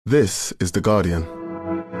This is The Guardian.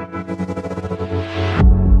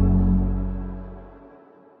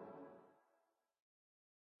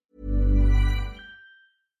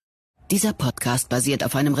 Dieser Podcast basiert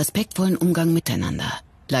auf einem respektvollen Umgang miteinander.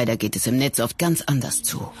 Leider geht es im Netz oft ganz anders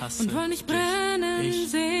zu. Und wollen nicht brennen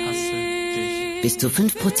sehen. Bis zu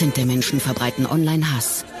 5% der Menschen verbreiten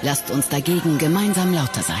Online-Hass. Lasst uns dagegen gemeinsam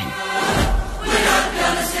lauter sein.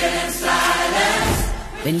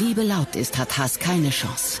 Wenn Liebe laut ist, hat Hass keine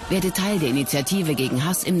Chance. Werde Teil der Initiative gegen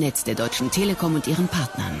Hass im Netz der Deutschen Telekom und ihren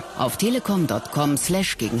Partnern. Auf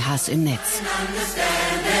telekom.com/gegen Hass im Netz.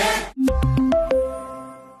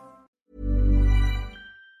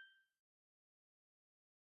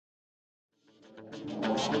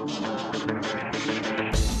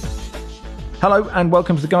 Hello and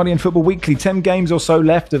welcome to the Guardian Football Weekly. 10 games or so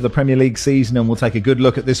left of the Premier League season and we'll take a good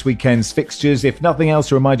look at this weekend's fixtures, if nothing else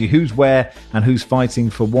to remind you who's where and who's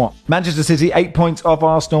fighting for what. Manchester City 8 points off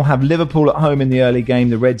Arsenal, have Liverpool at home in the early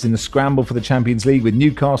game, the Reds in the scramble for the Champions League with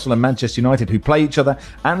Newcastle and Manchester United who play each other,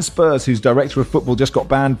 and Spurs whose director of football just got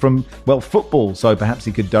banned from, well, football, so perhaps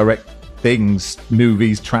he could direct things,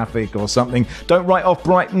 movies, traffic or something. Don't write off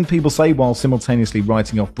Brighton, people say, while simultaneously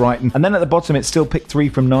writing off Brighton. And then at the bottom, it's still picked 3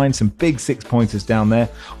 from 9, some big 6-pointers down there.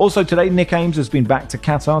 Also today, Nick Ames has been back to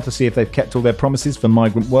Qatar to see if they've kept all their promises for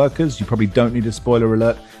migrant workers. You probably don't need a spoiler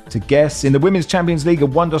alert to guess. In the Women's Champions League, a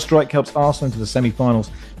wonder strike helps Arsenal into the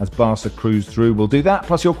semi-finals as Barca cruise through. We'll do that,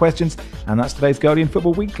 plus your questions, and that's today's Guardian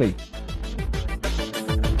Football Weekly.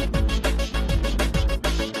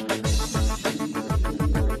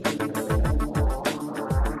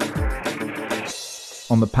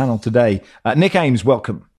 On the panel today, Nick Ames,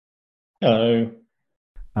 welcome. Hello.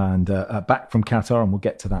 And back from Qatar, and we'll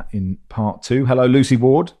get to that in part 2. Hello, Lucy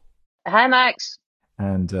Ward. Hi, Max.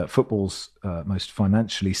 And football's most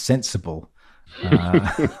financially sensible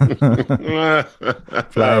player.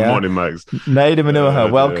 Morning, Max. Nedum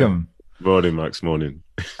Onuoha, welcome. Morning, Max, morning.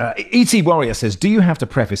 E.T. Warrior says, do you have to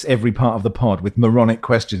preface every part of the pod with moronic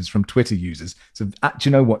questions from Twitter users? So, do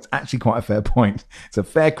you know what? It's actually quite a fair point. It's a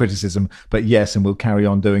fair criticism, but yes, and we'll carry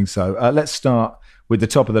on doing so. Let's start with the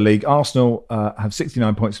top of the league. Arsenal have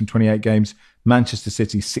 69 points from 28 games. Manchester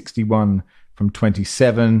City, 61 from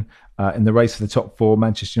 27. In the race for the top 4,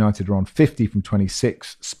 Manchester United are on 50 from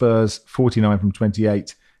 26. Spurs, 49 from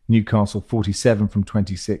 28. Newcastle, 47 from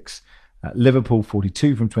 26. Liverpool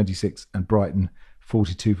 42 from 26 and Brighton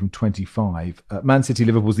 42 from 25. Man City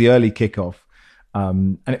Liverpool's the early kickoff,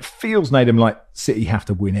 and it feels, Nedum, like City have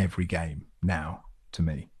to win every game now. To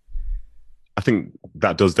me, I think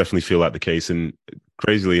that does definitely feel like the case, and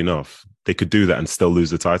crazily enough, they could do that and still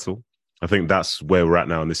lose the title. I think that's where we're at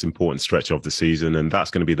now in this important stretch of the season, and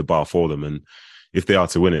that's going to be the bar for them. And if they are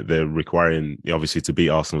to win it, they're requiring obviously to beat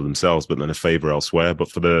Arsenal themselves, but then a favour elsewhere.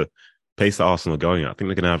 But for the pace that Arsenal are going at, I think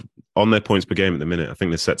they're going to have, on their points per game at the minute, I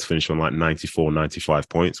think they're set to finish on like 94, 95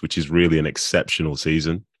 points, which is really an exceptional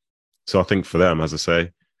season. So I think for them, as I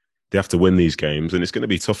say, they have to win these games, and it's going to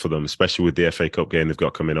be tough for them, especially with the FA Cup game they've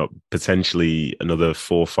got coming up, potentially another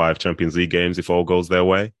 4 or 5 Champions League games if all goes their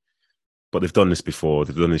way. But they've done this before.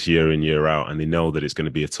 They've done this year in, year out, and they know that it's going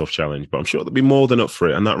to be a tough challenge. But I'm sure they'll be more than up for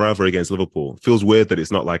it. And that rivalry against Liverpool, it feels weird that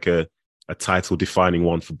it's not like a title-defining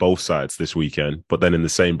one for both sides this weekend. But then in the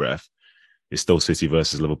same breath, it's still City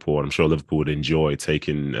versus Liverpool. And I'm sure Liverpool would enjoy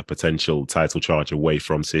taking a potential title charge away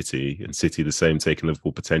from City, and City the same, taking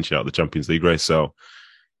Liverpool potentially out of the Champions League race. So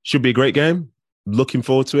should be a great game. Looking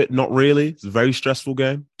forward to it. Not really. It's a very stressful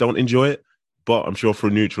game. Don't enjoy it. But I'm sure for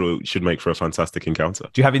a neutral, it should make for a fantastic encounter.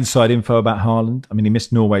 Do you have inside info about Haaland? I mean, he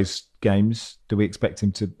missed Norway's games. Do we expect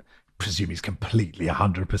him to presume he's completely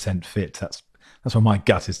 100% fit? That's what my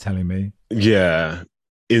gut is telling me. Yeah.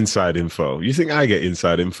 Inside info. You think I get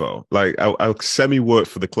inside info? Like, I'll semi-work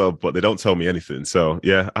for the club, but they don't tell me anything. So,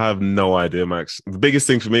 yeah, I have no idea, Max. The biggest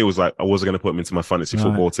thing for me was like, I wasn't going to put him into my fantasy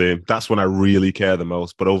football team. That's when I really care the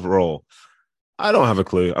most. But overall, I don't have a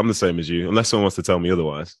clue. I'm the same as you, unless someone wants to tell me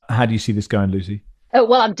otherwise. How do you see this going, Lucy?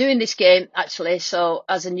 Well, I'm doing this game, actually, so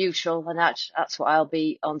as a neutral, and that's what I'll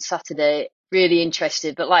be on Saturday. Really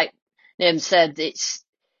interested. But like Naim said, it's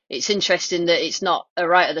interesting that it's not a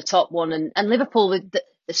right at the top one. And Liverpool,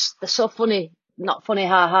 they're so funny, not funny,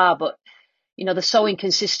 ha-ha, but, you know, they're so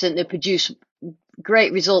inconsistent. They produce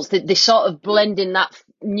great results. They sort of blend in that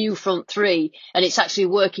new front three, and it's actually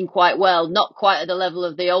working quite well. Not quite at the level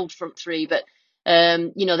of the old front three, but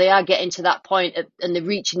you know, they are getting to that point and they're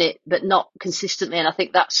reaching it, but not consistently. And I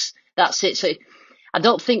think that's it. So I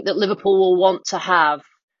don't think that Liverpool will want to have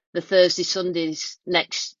the Thursday, Sundays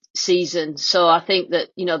next season. So I think that,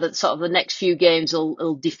 you know, that sort of the next few games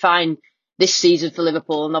will define this season for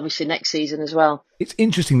Liverpool and obviously next season as well. It's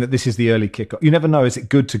interesting that this is the early kickoff. You never know, is it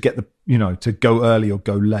good to get to go early or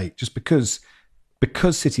go late? Just because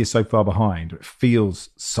City is so far behind, it feels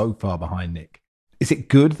so far behind, Nick. Is it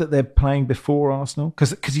good that they're playing before Arsenal?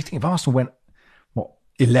 Because you think if Arsenal went,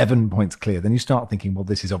 11 points clear, then you start thinking, well,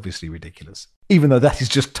 this is obviously ridiculous. Even though that is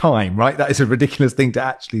just time, right? That is a ridiculous thing to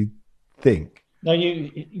actually think. No,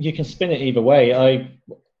 you can spin it either way.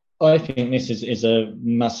 I think this is a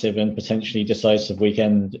massive and potentially decisive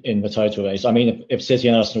weekend in the title race. I mean, if City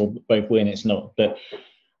and Arsenal both win, it's not. But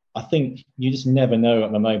I think you just never know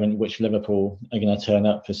at the moment which Liverpool are going to turn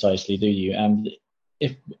up precisely, do you? And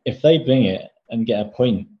if they bring it and get a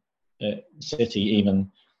point at City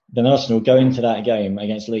even, then Arsenal go into that game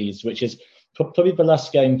against Leeds, which is probably the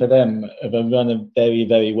last game for them of a run of very,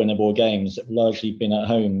 very winnable games, largely been at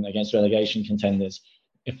home against relegation contenders.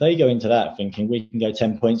 If they go into that thinking we can go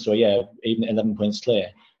 10 points or even 11 points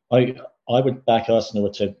clear, I would back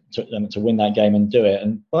Arsenal to win that game and do it.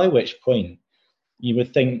 And by which point you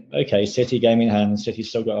would think, okay, City game in hand, City's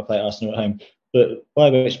still got to play Arsenal at home. But by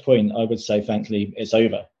which point I would say, frankly, it's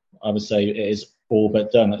over. I would say it is all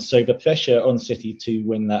but done. So the pressure on City to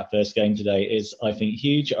win that first game today is, I think,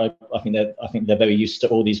 huge. I think they're very used to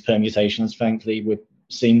all these permutations. Frankly, we've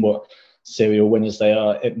seen what serial winners they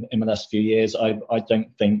are in the last few years. I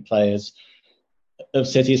don't think players of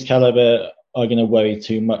City's caliber are going to worry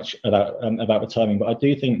too much about the timing. But I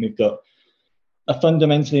do think we've got a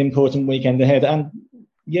fundamentally important weekend ahead. And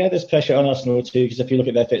yeah, there's pressure on Arsenal too, because if you look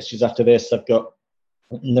at their fixtures after this, they've got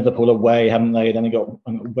Liverpool away, haven't they? Then they've got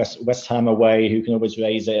West Ham away, who can always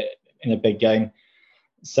raise it in a big game.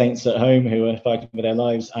 Saints at home, who are fighting for their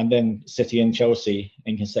lives, and then City and Chelsea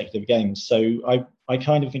in consecutive games. So I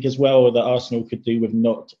kind of think as well that Arsenal could do with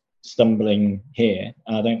not stumbling here,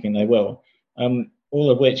 and I don't think they will.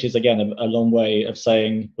 All of which is, again, a long way of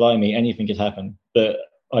saying, blimey, anything could happen. But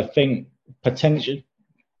I think potentially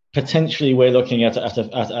we're looking at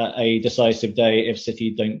a decisive day if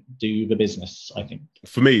City don't do the business, I think.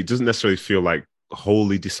 For me, it doesn't necessarily feel like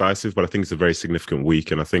wholly decisive, but I think it's a very significant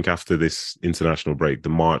week. And I think after this international break, the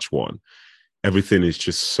March one, everything is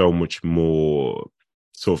just so much more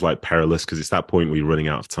sort of like perilous, because it's that point where you're running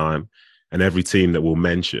out of time. And every team that we'll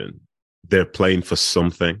mention, they're playing for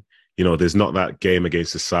something. You know, there's not that game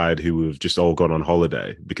against a side who have just all gone on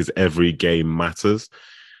holiday, because every game matters.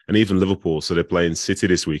 And even Liverpool, so they're playing City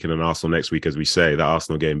this week and then Arsenal next week, as we say, that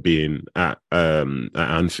Arsenal game being at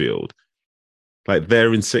Anfield. Like,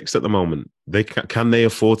 they're in sixth at the moment. Can they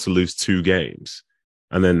afford to lose 2 games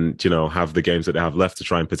and then, have the games that they have left to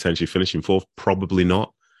try and potentially finish in fourth? Probably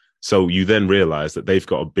not. So you then realise that they've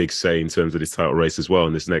got a big say in terms of this title race as well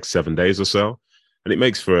in this next 7 days or so. And it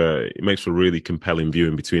makes for really compelling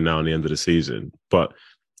viewing between now and the end of the season. But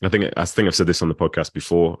I think I've said this on the podcast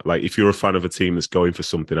before. Like, if you're a fan of a team that's going for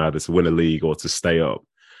something, either to win a league or to stay up,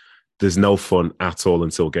 there's no fun at all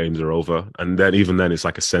until games are over. And then even then, it's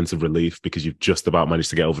like a sense of relief because you've just about managed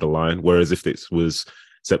to get over the line. Whereas if it was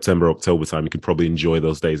September, October time, you could probably enjoy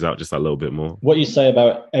those days out just that little bit more. What you say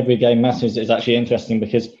about every game matters is actually interesting,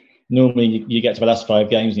 because normally you get to the last 5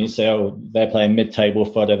 games and you say, oh, they're playing mid-table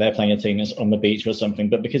fodder, they're playing a team that's on the beach or something.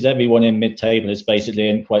 But because everyone in mid-table is basically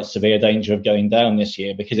in quite severe danger of going down this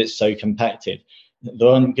year because it's so compacted, there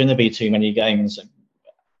aren't going to be too many games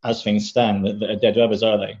as things stand that are dead rubbers,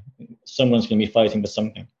 are they? Someone's going to be fighting for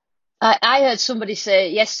something. I heard somebody say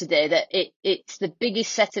yesterday that it's the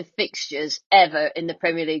biggest set of fixtures ever in the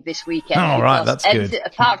Premier League this weekend. Oh, right, that's good.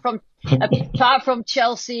 Apart from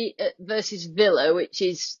Chelsea versus Villa, which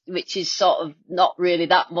is sort of not really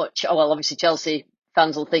that much. Oh, well, obviously Chelsea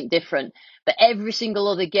fans will think different, but every single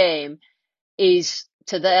other game is,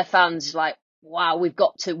 to their fans, like, wow, we've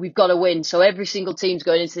got to win. So every single team's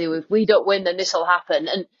going into if we don't win, then this will happen.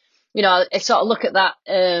 And I sort of look at that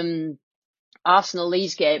Arsenal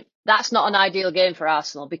Leeds game. That's not an ideal game for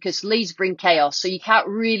Arsenal because Leeds bring chaos, so you can't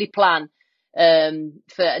really plan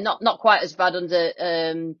for not quite as bad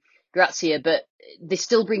under Grazia, but they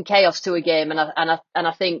still bring chaos to a game, and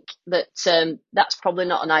I think that that's probably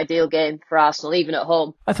not an ideal game for Arsenal, even at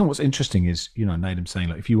home. I think what's interesting is, Nedum saying,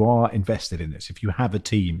 like, if you are invested in this, if you have a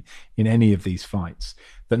team in any of these fights,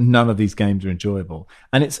 that none of these games are enjoyable,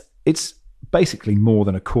 and it's basically more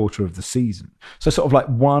than a quarter of the season. So sort of like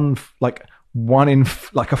one in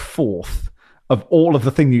a fourth of all of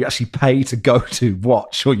the thing you actually pay to go to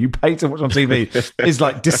watch, or you pay to watch on TV, is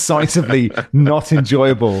like decisively not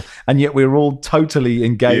enjoyable, and yet we're all totally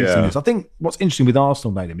engaged in this. I think what's interesting with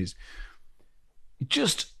Arsenal, Nedum, is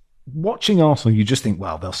just watching Arsenal, you just think,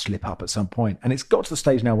 well, they'll slip up at some point. And it's got to the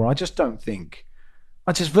stage now where I just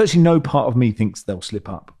virtually no part of me thinks they'll slip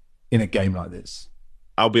up in a game like this.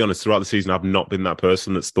 I'll be honest, throughout the season, I've not been that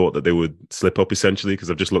person that's thought that they would slip up, essentially, because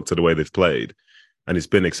I've just looked at the way they've played. And it's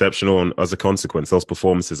been exceptional. And as a consequence, those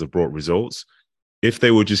performances have brought results. If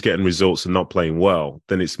they were just getting results and not playing well,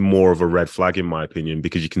 then it's more of a red flag, in my opinion,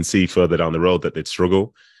 because you can see further down the road that they'd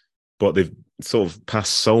struggle. But they've sort of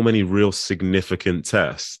passed so many real significant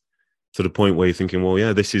tests to the point where you're thinking, well,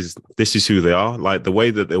 yeah, this is who they are. Like the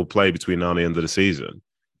way that they'll play between now and the end of the season.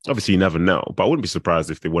 Obviously, you never know, but I wouldn't be surprised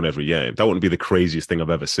if they won every game. That wouldn't be the craziest thing I've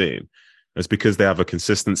ever seen. It's because they have a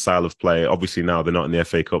consistent style of play. Obviously, now they're not in the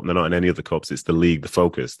FA Cup, they're not in any of the cups. It's the league, the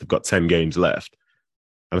focus. They've got 10 games left.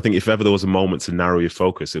 And I think if ever there was a moment to narrow your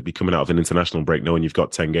focus, it'd be coming out of an international break, knowing you've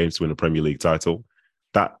got 10 games to win a Premier League title.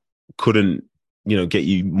 That couldn't, get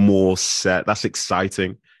you more set. That's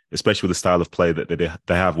exciting, especially with the style of play that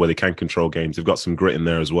they have, where they can control games. They've got some grit in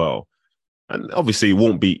there as well. And obviously, it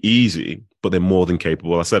won't be easy, but they're more than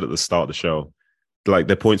capable. I said at the start of the show, like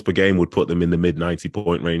their points per game would put them in the mid 90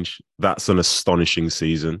 point range. That's an astonishing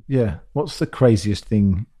season. Yeah. What's the craziest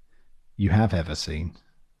thing you have ever seen?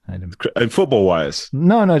 And football wise?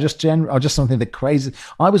 No, just general, just something that crazy.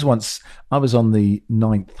 I was on the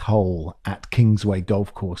 9th hole at Kingsway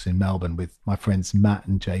Golf Course in Melbourne with my friends Matt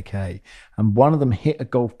and JK, and one of them hit a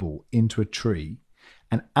golf ball into a tree,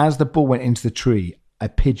 and as the ball went into the tree, a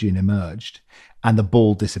pigeon emerged and the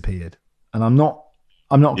ball disappeared. And I'm not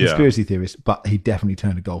a conspiracy theorist, but he definitely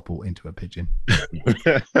turned a golf ball into a pigeon.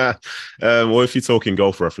 Well, if you're talking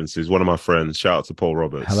golf references, one of my friends, shout out to Paul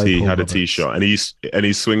Roberts, Paul had a tee shot and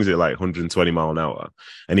he swings it like 120 mile an hour,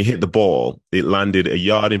 and he hit the ball. It landed a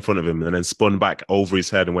yard in front of him and then spun back over his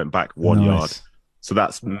head and went back 1 yard. So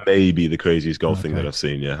that's maybe the craziest golf thing that I've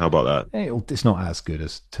seen. Yeah, how about that? It's not as good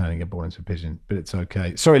as turning a ball into a pigeon, but it's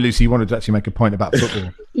okay. Sorry, Lucy, you wanted to actually make a point about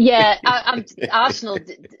football. Yeah, I'm Arsenal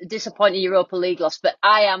disappointing Europa League loss, but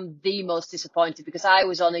I am the most disappointed because I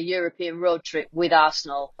was on a European road trip with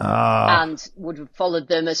Arsenal and would have followed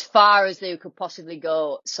them as far as they could possibly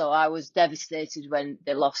go. So I was devastated when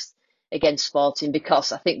they lost against Sporting,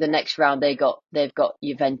 because I think the next round they've got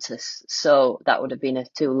Juventus, so that would have been a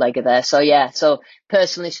two-legger there. So yeah, so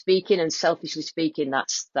personally speaking and selfishly speaking,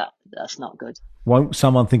 that's not good. Won't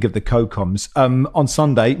someone think of the co-coms? On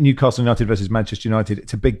Sunday, Newcastle United versus Manchester United.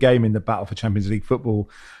 It's a big game in the battle for Champions League football.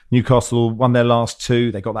 Newcastle won their last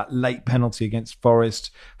two. They got that late penalty against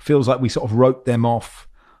Forest. Feels like we sort of wrote them off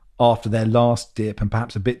after their last dip, and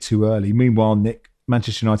perhaps a bit too early. Meanwhile, Nick,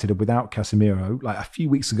 Manchester United are without Casemiro. Like a few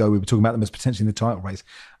weeks ago, we were talking about them as potentially in the title race.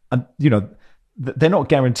 And, they're not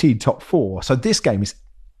guaranteed top four. So this game is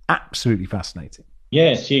absolutely fascinating.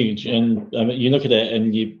 Yeah, it's huge. And you look at it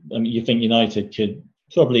and you think United could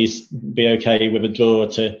probably be okay with a draw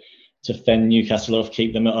to fend Newcastle off,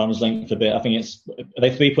 keep them at arm's length a bit. I think are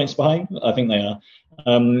they 3 points behind? I think they are.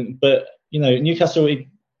 But, Newcastle,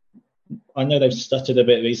 I know they've stuttered a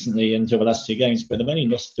bit recently until the last two games, but they've only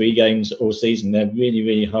lost 3 games all season. They're really,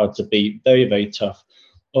 really hard to beat. Very, very tough.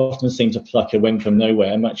 Often seem to pluck a win from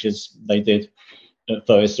nowhere, much as they did at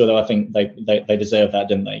Forest. Although I think they deserved that,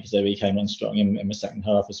 didn't they? Because they really came on strong in the second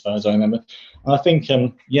half, as far as I remember. And I think,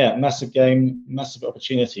 massive game, massive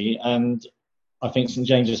opportunity, and I think St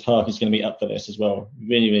James's Park is going to be up for this as well.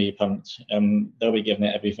 Really, really pumped. They'll be giving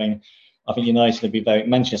it everything. I think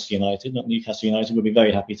Manchester United, not Newcastle United, will be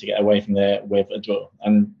very happy to get away from there with a draw.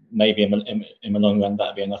 And maybe in the long run,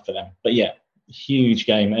 that'll be enough for them. But yeah, huge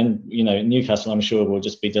game. And, Newcastle, I'm sure, will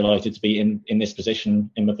just be delighted to be in this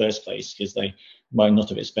position in the first place, because they might not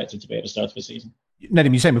have expected to be at the start of the season.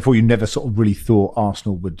 Nedum, you said before you never sort of really thought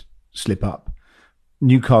Arsenal would slip up.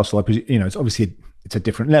 Newcastle, I presume, it's obviously it's a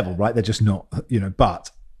different level, right? They're just not,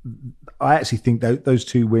 but I actually think those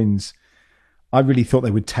 2 wins, I really thought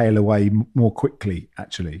they would tail away more quickly,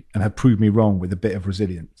 actually, and have proved me wrong with a bit of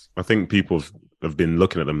resilience. I think people have been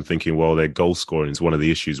looking at them thinking, well, their goal scoring is one of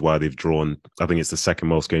the issues why they've drawn, I think it's the second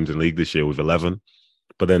most games in the league this year with 11.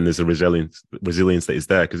 But then there's a resilience that is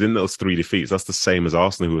there, because in those 3 defeats, that's the same as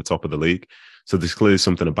Arsenal, who are top of the league. So there's clearly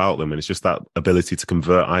something about them, and it's just that ability to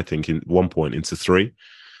convert, I think, in 1 point into 3.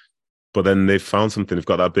 But then they've found something. They've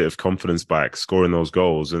got that bit of confidence back, scoring those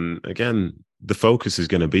goals. And again, the focus is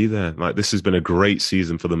going to be there. Like, this has been a great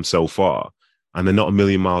season for them so far. And they're not a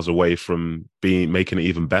million miles away from making it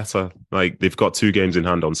even better. Like, they've got 2 games in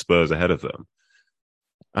hand on Spurs ahead of them.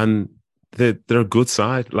 And they're a good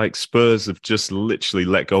side. Like, Spurs have just literally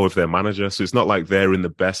let go of their manager. So it's not like they're in the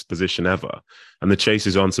best position ever. And the chase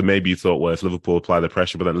is on. So maybe you thought, well, if Liverpool apply the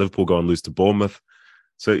pressure, but then Liverpool go and lose to Bournemouth.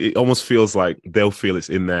 So it almost feels like they'll feel it's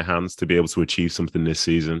in their hands to be able to achieve something this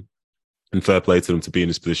season. And fair play to them to be in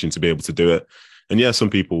this position to be able to do it. And yeah, some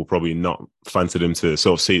people will probably not fancy them to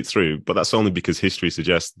sort of see it through, but that's only because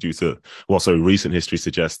recent history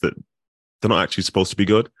suggests that they're not actually supposed to be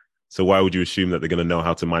good. So why would you assume that they're going to know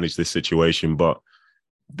how to manage this situation? But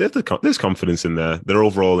there's confidence in there. They're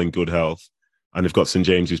overall in good health. And they've got St.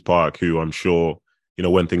 James's Park, who I'm sure,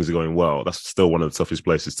 when things are going well, that's still one of the toughest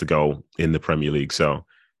places to go in the Premier League. So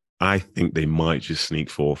I think they might just sneak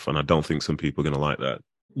fourth, and I don't think some people are going to like that.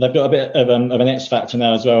 They've got a bit of an X factor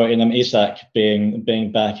now as well in Isak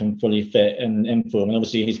being back and fully fit and in form. And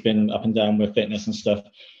obviously he's been up and down with fitness and stuff.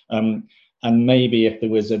 And maybe if there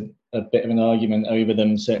was a bit of an argument over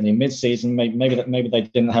them, certainly mid-season, maybe they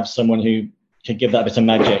didn't have someone who could give that bit of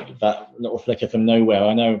magic, that little flicker from nowhere.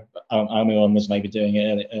 I know Almiron was maybe doing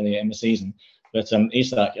it earlier in the season, but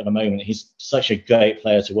Isak at the moment, he's such a great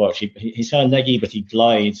player to watch. He's kind of leggy, but he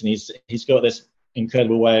glides, and he's got this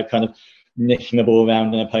incredible way of kind of nicking the ball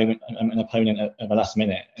around an opponent at the last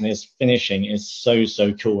minute, and his finishing is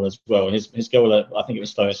so cool as well. His goal at, I think it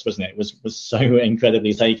was Forest, wasn't it? Was so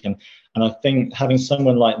incredibly taken, and I think having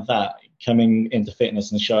someone like that coming into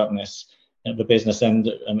fitness and sharpness at the business end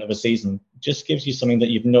of the season just gives you something that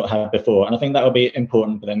you've not had before. And I think that will be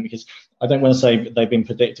important for them, because I don't want to say they've been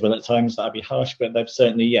predictable at times. That would be harsh, but they've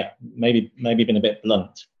certainly, maybe been a bit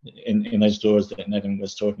blunt in those draws that Nedum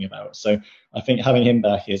was talking about. So I think having him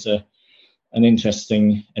back is an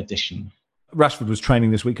interesting addition. Rashford was training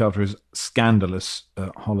this week after his scandalous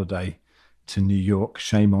holiday to New York.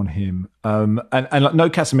 Shame on him. And no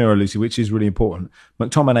Casemiro, Lucy, which is really important.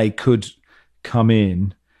 McTominay could come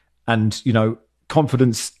in. And,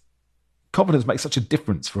 confidence makes such a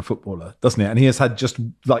difference for a footballer, doesn't it? And he has had just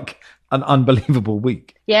like an unbelievable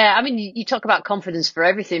week. Yeah, I mean, you talk about confidence for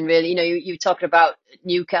everything, really. You're talking about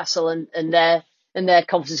Newcastle and their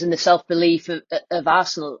confidence and the self-belief of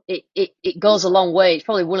Arsenal. It goes a long way. It's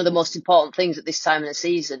probably one of the most important things at this time of the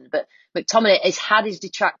season. But McTominay has had his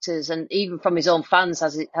detractors, and even from his own fans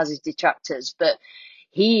has his detractors. But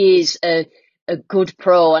he is a good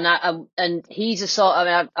pro, and he's a sort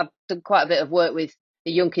of, I've done quite a bit of work with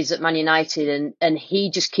the young kids at Man United, and he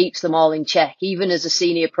just keeps them all in check. Even as a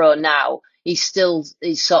senior pro now, he's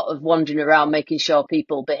sort of wandering around making sure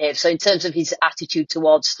people behave. So in terms of his attitude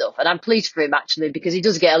towards stuff, and I'm pleased for him actually, because he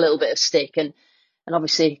does get a little bit of stick, and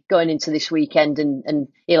obviously going into this weekend, and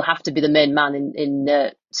he'll have to be the main man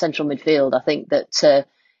in central midfield. I think that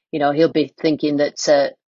he'll be thinking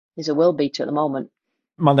that he's a world beater at the moment.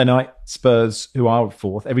 Monday night, Spurs, who are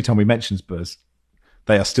fourth. Every time we mention Spurs,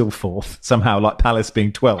 they are still fourth. Somehow, like Palace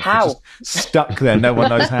being 12th. How? Just stuck there. No one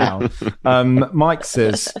knows how. Mike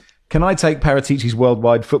says, can I take Paratici's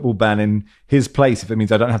worldwide football ban in his place if it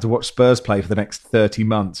means I don't have to watch Spurs play for the next 30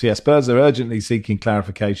 months? Yeah, Spurs are urgently seeking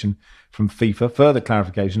clarification from FIFA. Further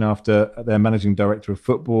clarification after their managing director of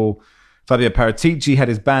football, Fabio Paratici, had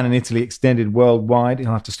his ban in Italy extended worldwide.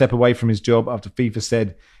 He'll have to step away from his job after FIFA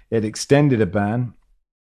said it extended a ban.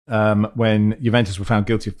 When Juventus were found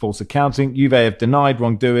guilty of false accounting. Juve have denied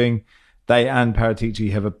wrongdoing. They and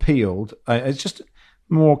Paratici have appealed. It's just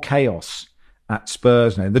more chaos at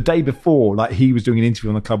Spurs now. The day before, like, he was doing an interview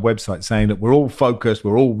on the club website saying that we're all focused,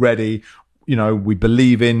 we're all ready. We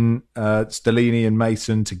believe in Stellini and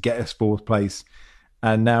Mason to get us fourth place.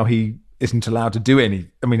 And now he isn't allowed to do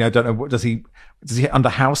any. I mean, I don't know. What does he under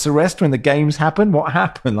house arrest when the games happen? What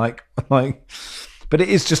happened? Like. But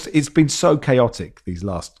it's been so chaotic these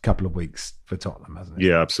last couple of weeks for Tottenham, hasn't it?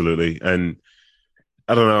 Yeah, absolutely. And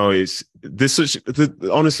I don't know,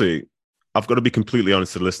 honestly, I've got to be completely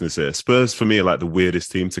honest to the listeners here. Spurs, for me, are like the weirdest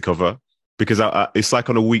team to cover, because it's like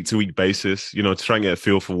on a week-to-week basis, to try and get a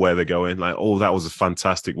feel for where they're going. Like, oh, that was a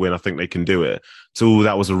fantastic win. I think they can do it. So, oh,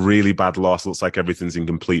 that was a really bad loss. Looks like everything's in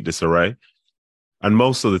complete disarray. And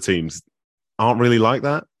most of the teams aren't really like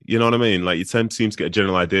that. You know what I mean? Like, you seem to get a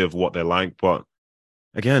general idea of what they're like, but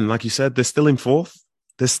again, like you said, they're still in fourth.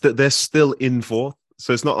 They're still in fourth.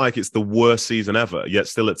 So it's not like it's the worst season ever, yet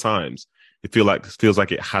still at times it feels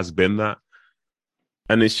like it has been that.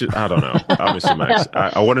 And it's just, I don't know. Honestly, Max,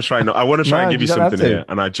 I want to try and give you something here.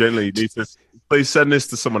 And I generally need to please send this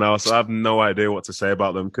to someone else. I have no idea what to say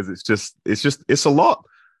about them, because it's a lot.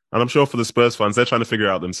 And I'm sure for the Spurs fans, they're trying to figure it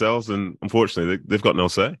out themselves. And unfortunately, they've got no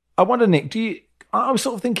say. I wonder, Nick, I was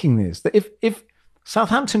sort of thinking this, that if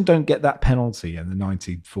Southampton don't get that penalty in the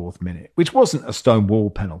 94th minute, which wasn't a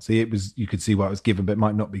stonewall penalty. It was, you could see why it was given, but it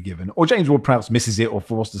might not be given. Or James Ward-Prowse misses it, or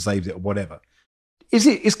Forster saves it, or whatever.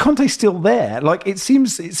 Is Conte still there? Like, it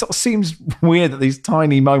sort of seems weird that these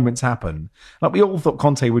tiny moments happen. Like, we all thought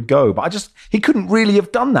Conte would go, but he couldn't really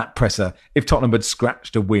have done that presser if Tottenham had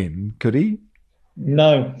scratched a win, could he?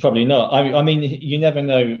 No, probably not. I mean, you never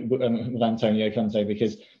know with Antonio Conte,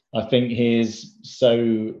 because I think he is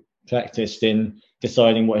so practiced in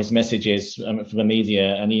deciding what his message is for the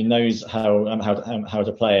media, and he knows how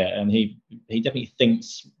to play it, and he definitely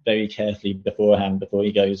thinks very carefully beforehand before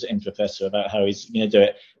he goes into a presser about how he's going to do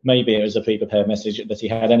it. Maybe it was a pre-prepared message that he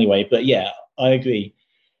had anyway, but yeah, I agree.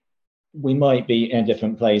 We might be in a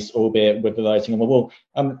different place, albeit with the writing on the wall.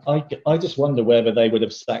 I just wonder whether they would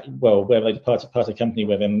have whether they'd parted company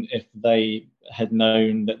with him if they had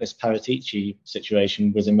known that this Paratici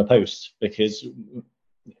situation was in the post, because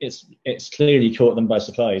it's clearly caught them by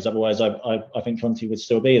surprise. Otherwise, I think Conte would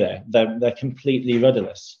still be there. They're completely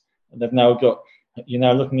rudderless. They've now got, you're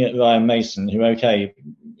now looking at Ryan Mason, who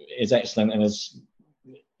is excellent and has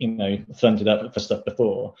fronted up for stuff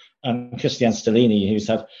before, and Christian Stellini, who's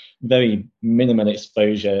had very minimal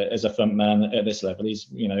exposure as a front man at this level. He's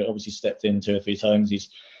obviously stepped in 2 or 3 times. He's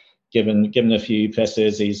given a few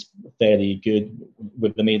pressers. He's fairly good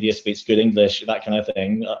with the media, speaks good English, that kind of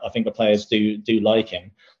thing. I think the players do like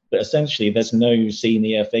him, but essentially there's no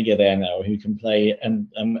senior figure there now who can play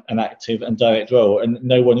an active and direct role, and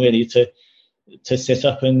no one really to sit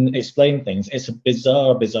up and explain things. It's a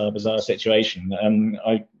bizarre situation.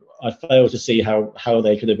 I fail to see how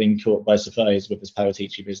they could have been caught by surprise with this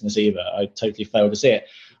Paratici business either. I totally fail to see it.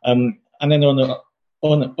 And then on a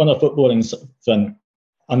footballing front,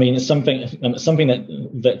 I mean,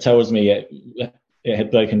 something that tells me it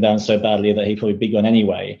had broken down so badly that he'd probably be gone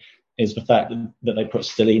anyway is the fact that they put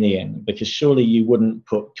Stellini in, because surely you wouldn't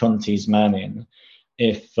put Conte's man in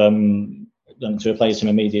if to replace him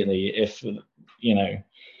immediately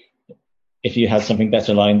if you had something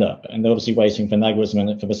better lined up. And they're obviously waiting for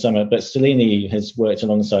Nagelsmann for the summer. But Stellini has worked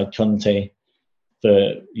alongside Conte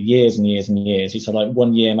for years and years and years. He's had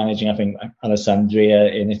 1 year managing, I think,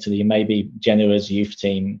 Alessandria in Italy, maybe Genoa's youth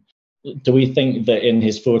team. Do we think that in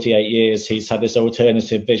his 48 years he's had this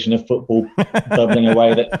alternative vision of football bubbling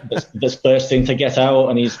away that's bursting to get out,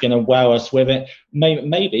 and he's going to wow us with it?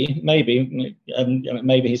 Maybe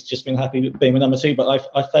he's just been happy with being the number 2, but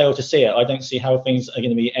I fail to see it. I don't see how things are going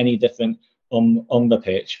to be any different on the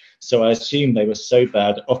pitch. So I assume they were so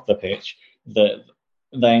bad off the pitch that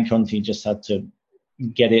they and Conte just had to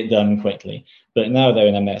get it done quickly. But now they're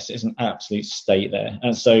in a mess. It's an absolute state there.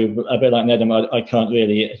 And so a bit like Nedum, I can't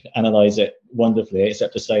really analyse it wonderfully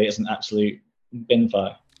except to say it's an absolute bin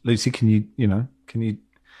fire. Lucy, can you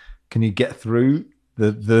get through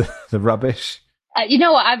the rubbish? You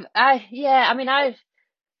know what? I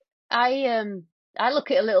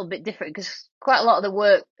look at it a little bit different, because quite a lot of the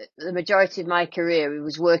work, the majority of my career,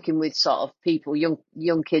 was working with sort of people,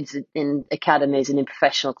 young kids in academies and in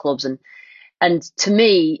professional clubs, and to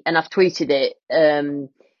me, and I've tweeted it,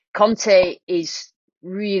 Conte is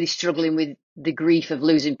really struggling with the grief of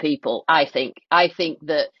losing people. I think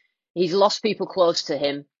that he's lost people close to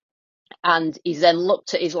him, and he's then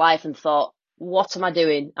looked at his life and thought, what am I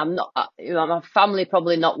doing? My family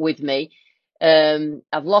probably not with me.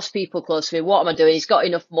 I've lost people close to me. What am I doing? He's got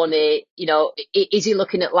enough money. Is he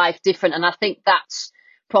looking at life different? And I think that's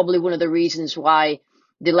probably one of the reasons why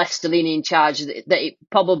they left Stellini in charge, that it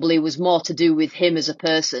probably was more to do with him as a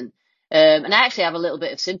person. And I actually have a little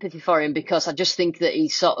bit of sympathy for him, because I just think that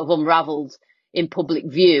he's sort of unravelled in public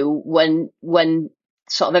view when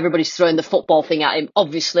sort of everybody's throwing the football thing at him,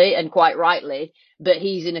 obviously, and quite rightly, but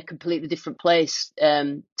he's in a completely different place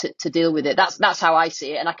to deal with it. That's how I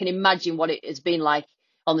see it. And I can imagine what it has been like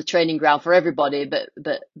on the training ground for everybody, but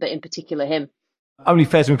in particular him. Only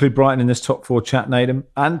fair to include Brighton in this top 4 chat, Nedum,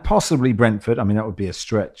 and possibly Brentford. I mean, that would be a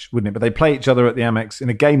stretch, wouldn't it? But they play each other at the Amex in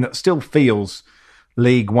a game that still feels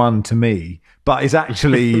League One to me, but is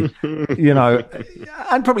actually,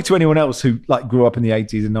 and probably to anyone else who grew up in the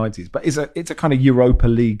 80s and 90s, but it's a kind of Europa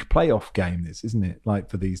League playoff game, this, isn't it?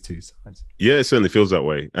 For these two sides. Yeah, it certainly feels that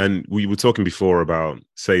way. And we were talking before about,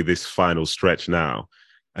 say, this final stretch now.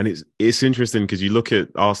 And it's interesting because you look at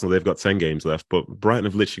Arsenal, they've got 10 games left, but Brighton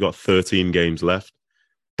have literally got 13 games left.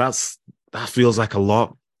 That feels like a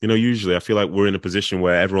lot. Usually I feel like we're in a position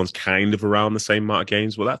where everyone's kind of around the same amount of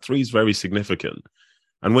games. Well, that 3 is very significant.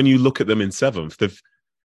 And when you look at them in 7th,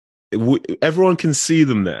 everyone can see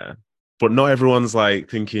them there, but not everyone's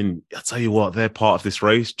thinking, I'll tell you what, they're part of this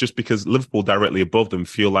race, just because Liverpool directly above them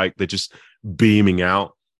feel like they're just beaming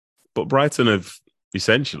out. But Brighton have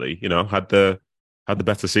essentially, had the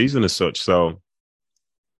better season as such. So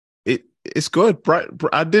it's good.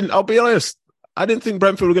 I'll be honest, I didn't think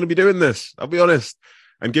Brentford were going to be doing this. I'll be honest.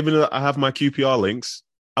 And given that I have my QPR links,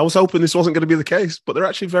 I was hoping this wasn't going to be the case, but they're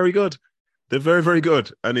actually very good. They're very, very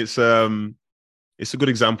good. And it's a good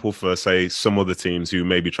example for, say, some other teams who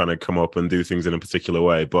may be trying to come up and do things in a particular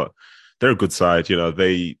way, but they're a good side.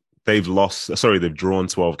 They they've drawn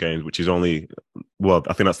 12 games, which is only, well,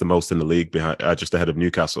 I think that's the most in the league, behind just ahead of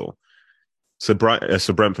Newcastle. So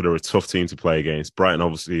Brentford are a tough team to play against. Brighton,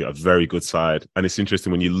 obviously, a very good side. And it's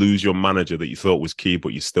interesting when you lose your manager that you thought was key,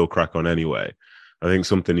 but you still crack on anyway. I think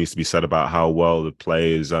something needs to be said about how well the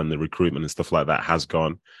players and the recruitment and stuff like that has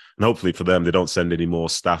gone. And hopefully for them, they don't send any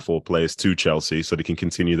more staff or players to Chelsea so they can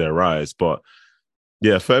continue their rise. But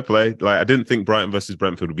yeah, fair play. Like, I didn't think Brighton versus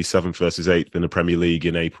Brentford would be 7th versus 8th in the Premier League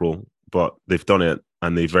in April, but they've done it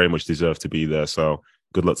and they very much deserve to be there. So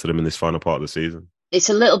good luck to them in this final part of the season. It's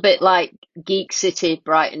a little bit like Geek City,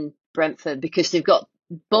 Brighton, Brentford, because they've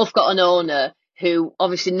both got an owner who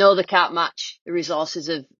obviously know they can't match the resources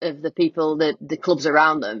of the people, the clubs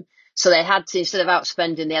around them. So they had to, instead of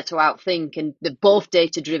outspending, they had to outthink, and they're both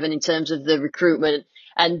data driven in terms of the recruitment,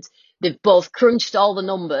 and they've both crunched all the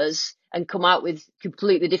numbers and come out with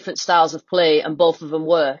completely different styles of play, and both of them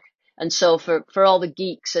work. And so for all the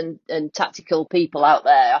geeks and tactical people out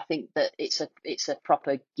there, I think that it's a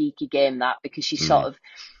proper geeky game, that, because she's sort of...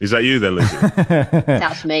 Is that you then, Lucy?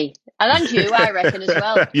 That's me. And you, I reckon, as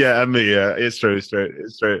well. Yeah, and me, yeah. It's true.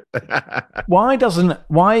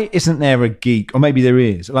 Why isn't there a geek, or maybe there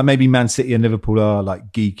is, like maybe Man City and Liverpool are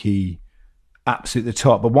like geeky, absolute at the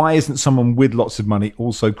top, but why isn't someone with lots of money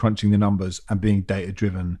also crunching the numbers and being data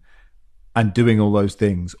driven and doing all those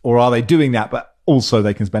things? Or are they doing that, but also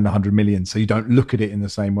they can spend 100 million, so you don't look at it in the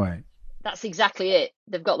same way? That's exactly it.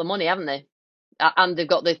 They've got the money, haven't they? And they've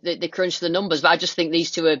got the crunch the numbers. But I just think these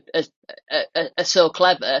two are so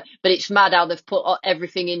clever. But it's mad how they've put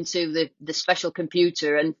everything into the special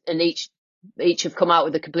computer, and each have come out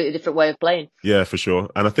with a completely different way of playing. Yeah, for sure.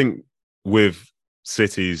 And I think with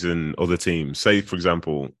cities and other teams, say for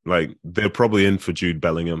example, like they're probably in for Jude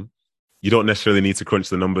Bellingham. You don't necessarily need to crunch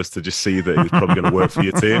the numbers to just see that it's probably going to work for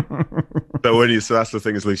your team. So that's the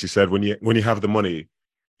thing, as Lucy said, when you have the money,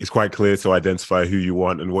 it's quite clear to identify who you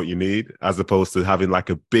want and what you need, as opposed to having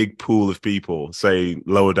like a big pool of people, say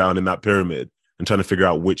lower down in that pyramid, and trying to figure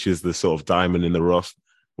out which is the sort of diamond in the rough.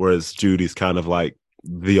 Whereas Judy's kind of like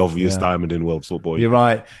the obvious diamond in world football. You're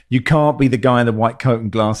right. You can't be the guy in the white coat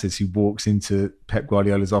and glasses who walks into Pep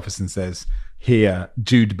Guardiola's office and says, "Here,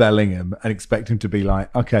 Jude Bellingham," and expect him to be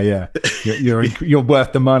like, "Okay, yeah, you're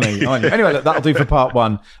worth the money, aren't you?" Anyway, look, that'll do for part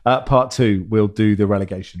one. Part two, we'll do the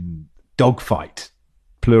relegation dogfight,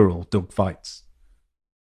 plural dogfights.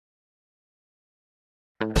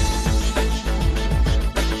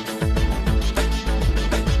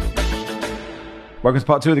 Welcome to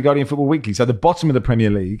part two of the Guardian Football Weekly. So the bottom of the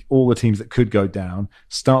Premier League, all the teams that could go down,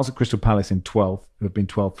 starts at Crystal Palace in 12th, who have been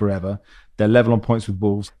 12th forever. They're level on points with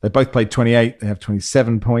Wolves. They both played 28. They have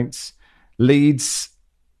 27 points. Leeds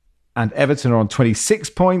and Everton are on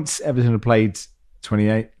 26 points. Everton have played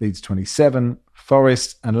 28. Leeds 27.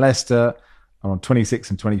 Forest and Leicester are on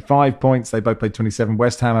 26 and 25 points. They both played 27.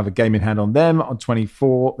 West Ham have a game in hand on them on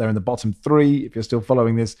 24. They're in the bottom three, if you're still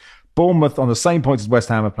following this. Bournemouth on the same points as West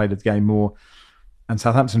Ham have played a game more. And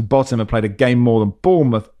Southampton bottom have played a game more than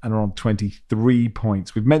Bournemouth and are on 23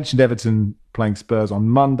 points. We've mentioned Everton playing Spurs on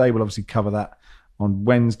Monday. We'll obviously cover that on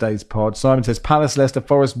Wednesday's pod. Simon says Palace, Leicester,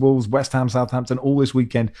 Forest, Wolves, West Ham, Southampton all this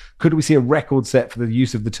weekend. Could we see a record set for the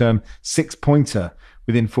use of the term six-pointer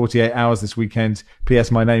within 48 hours this weekend?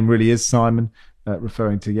 P.S. My name really is Simon,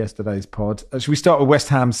 referring to yesterday's pod. Should we start with West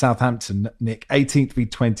Ham, Southampton, Nick? 18th v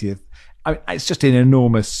 20th. I mean, it's just an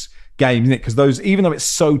enormous game, isn't it? Because those, even though it's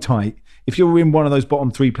so tight, if you're in one of those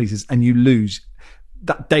bottom three places and you lose,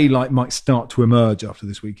 that daylight might start to emerge after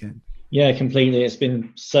this weekend. Yeah, completely. It's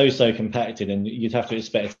been so compacted, and you'd have to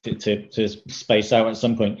expect it to space out at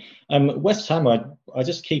some point. West Ham, I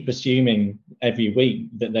just keep assuming every week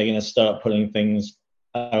that they're going to start pulling things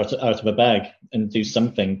out of a bag and do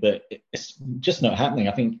something, but it's just not happening.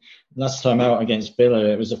 I think last time out against Villa,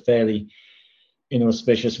 it was a fairly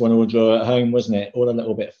inauspicious 1-1 draw at home, wasn't it? All a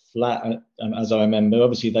little bit flat, as I remember.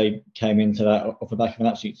 Obviously, they came into that off the back of an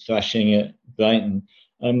absolute thrashing at Brighton.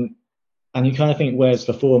 And you kind of think, where's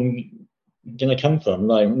the form going to come from?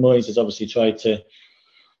 Like, Moyes has obviously tried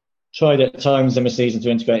at times in the season to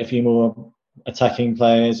integrate a few more attacking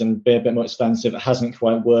players and be a bit more expansive. It hasn't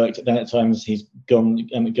quite worked. Then at times he's gone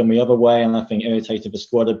the other way, and I think irritated the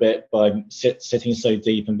squad a bit by sitting so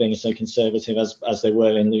deep and being so conservative as they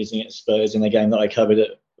were in losing at Spurs in a game that I covered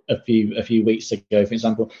a few weeks ago, for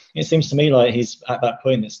example. It seems to me like he's at that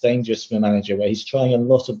point that's dangerous for a manager, where he's trying a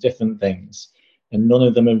lot of different things and none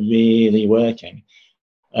of them are really working.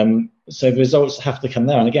 So the results have to come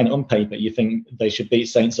now. And again, on paper, you think they should beat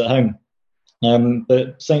Saints at home.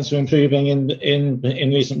 But Saints are improving in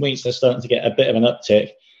recent weeks. They're starting to get a bit of an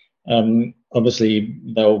uptick. Obviously,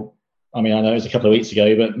 I know it was a couple of weeks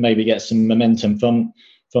ago, but maybe get some momentum from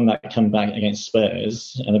from that comeback against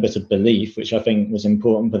Spurs and a bit of belief, which I think was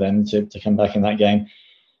important for them to come back in that game.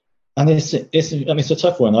 And it's a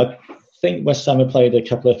tough one. I think West Ham have played a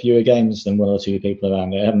couple of fewer games than one or two people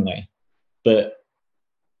around there, haven't they? But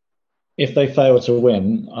if they fail to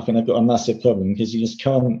win, I think they've got a massive problem, because you just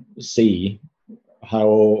can't see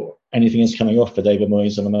how anything is coming off for David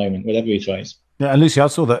Moyes at the moment, whatever he tries. Yeah, and Lucy, I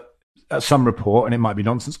saw that some report, and it might be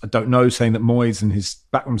nonsense, I don't know, saying that Moyes and his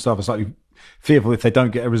backroom staff are slightly fearful if they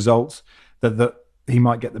don't get a result that he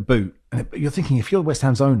might get the boot. And you're thinking, if you're West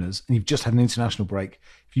Ham's owners and you've just had an international break,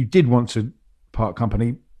 if you did want to part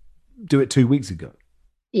company, do it 2 weeks ago.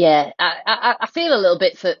 Yeah, I feel a little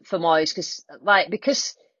bit for Moyes,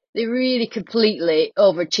 because they really completely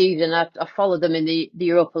overachieved, and I followed them in the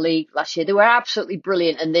Europa League last year. They were absolutely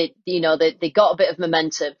brilliant, and they got a bit of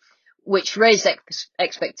momentum, which raised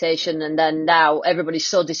expectation, and then now everybody's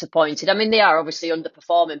so disappointed. I mean, they are obviously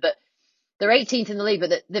underperforming, but they're 18th in the league,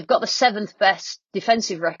 but they've got the 7th best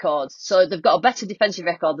defensive record. So they've got a better defensive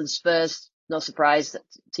record than Spurs, no surprise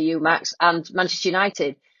to you, Max, and Manchester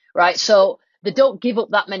United, right? So they don't give up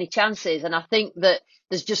that many chances. And I think that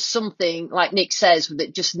there's just something, like Nick says,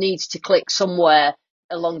 that just needs to click somewhere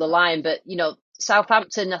along the line. But,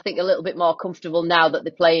 Southampton, I think, a little bit more comfortable now that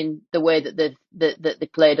they're playing the way that they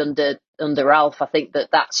played under Ralph. I think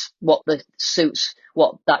that's what suits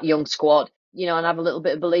what that young squad, and have a little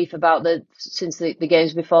bit of belief about since the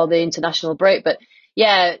games before the international break. But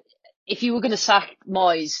yeah, if you were going to sack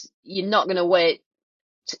Moyes, you're not going to wait.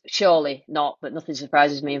 Surely not, but nothing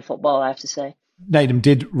surprises me in football, I have to say. Nedum,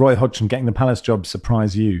 did Roy Hodgson getting the Palace job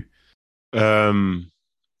surprise you? No,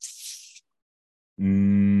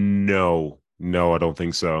 I don't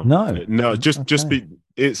think so. No,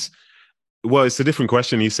 it's a different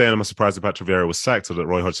question. Are you saying I'm surprised that Patrick Vieira was sacked, or that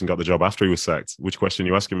Roy Hodgson got the job after he was sacked? Which question are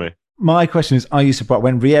you asking me? My question is, are you surprised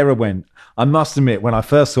when Vieira went? I must admit, when I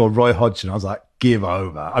first saw Roy Hodgson, I was like, give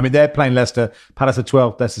over. I mean, they're playing Leicester, Palace are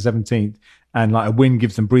 12th, Leicester 17th, and like a win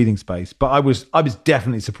gives them breathing space. But I was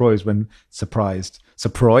definitely surprised when surprised.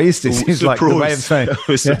 Surprised? It seems like the way of saying. I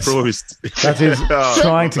was surprised. That is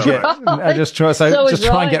trying to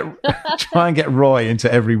get try and get Roy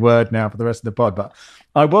into every word now for the rest of the pod. But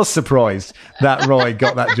I was surprised that Roy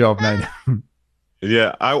got that job, Nedum.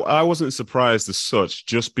 Yeah, I wasn't surprised as such,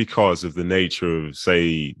 just because of the nature of,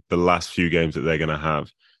 say, the last few games that they're going to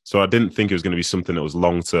have. So I didn't think it was going to be something that was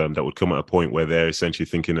long-term, that would come at a point where they're essentially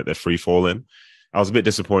thinking that they're free-falling. I was a bit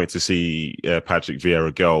disappointed to see Patrick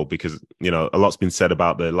Vieira go, because, a lot's been said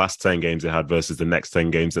about the last 10 games they had versus the next 10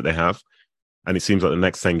 games that they have. And it seems like the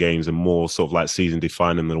next 10 games are more sort of like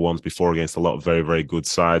season-defining than the ones before, against a lot of very, very good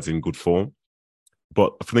sides in good form.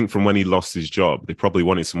 But I think from when he lost his job, they probably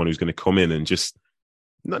wanted someone who's going to come in and just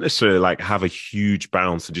not necessarily like have a huge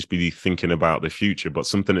bounce and just be thinking about the future, but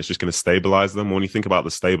something that's just going to stabilize them. When you think about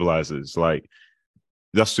the stabilizers, like,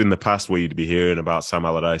 that's in the past where you'd be hearing about Sam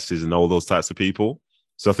Allardyce's and all those types of people.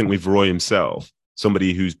 So I think with Roy himself,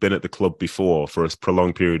 somebody who's been at the club before for a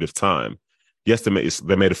prolonged period of time, yes, they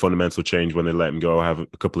made a fundamental change when they let him go a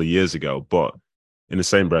couple of years ago, but in the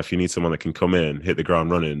same breath, you need someone that can come in, hit the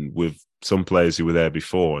ground running with some players who were there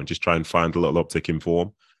before and just try and find a little uptick in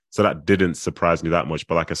form. So that didn't surprise me that much.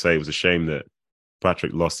 But like I say, it was a shame that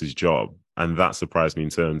Patrick lost his job. And that surprised me in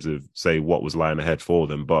terms of, say, what was lying ahead for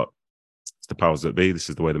them. But it's the powers that be. This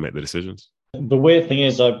is the way they make the decisions. The weird thing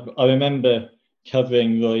is, I remember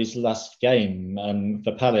covering Roy's last game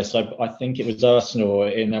for Palace. I think it was Arsenal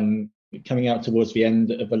in coming out towards the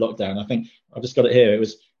end of the lockdown. I think I've just got it here. It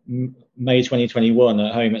was May 2021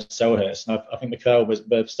 at home at Selhurst. And I think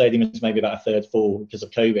the stadium was maybe about a third full because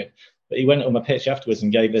of COVID. But he went on the pitch afterwards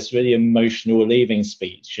and gave this really emotional leaving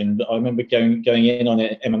speech. And I remember going in on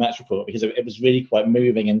it in my match report, because it was really quite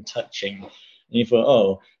moving and touching. And you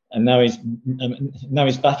thought, and now he's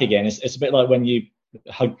back again. It's a bit like when you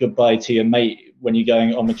hug goodbye to your mate when you're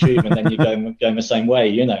going on the tube and then you're going the same way,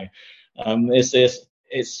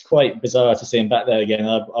 It's quite bizarre to see him back there again.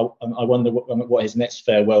 I wonder what his next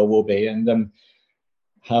farewell will be, and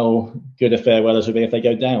how good a farewell it will be if they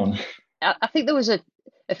go down. I think there was a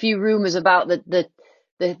few rumours about the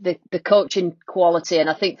coaching quality, and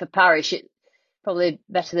I think for Parish, it probably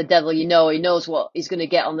better the devil he knows what he's going to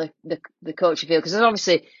get on the coaching field, because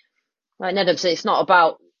obviously, like Nedum said, it's not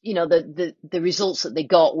about the results that they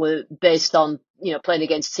got were based on playing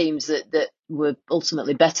against teams that were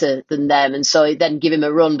ultimately better than them, and so then give him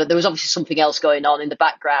a run. But there was obviously something else going on in the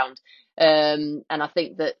background, and I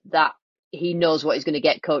think that he knows what he's going to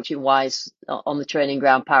get coaching wise on the training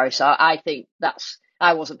ground, Parish. So I think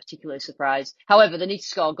I wasn't particularly surprised. However, they need to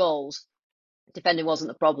score goals. Defending wasn't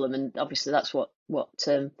the problem, and obviously that's what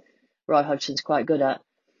Roy Hodgson's quite good at.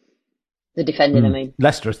 The defending, I mean.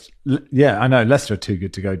 Leicester, I know. Leicester are too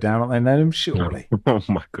good to go down, aren't they, Nedum? Surely. Oh,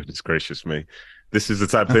 my goodness gracious me. This is the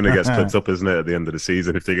type of thing that gets clipped up, isn't it, at the end of the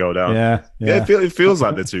season if they go down? Yeah. It feels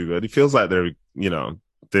like they're too good. It feels like they're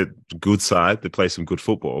a good side. They play some good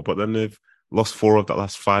football, but then they've lost 4 of the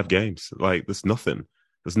last 5 games. Like, there's nothing.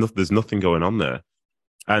 There's nothing going on there.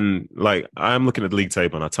 And, like, I'm looking at the league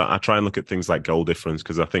table, and I try and look at things like goal difference,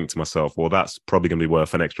 because I think to myself, well, that's probably going to be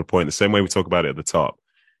worth an extra point. The same way we talk about it at the top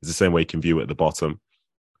is the same way you can view it at the bottom.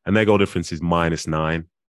 And their goal difference is -9,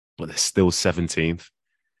 but they're still 17th.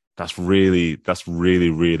 That's really,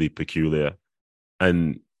 really peculiar.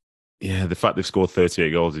 And yeah, the fact they've scored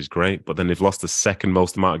 38 goals is great, but then they've lost the second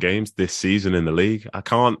most amount of games this season in the league. I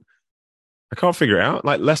can't figure it out.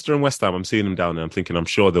 Like Leicester and West Ham, I'm seeing them down there. I'm thinking, I'm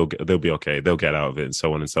sure they'll be okay. They'll get out of it, and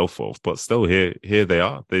so on and so forth. But still, here they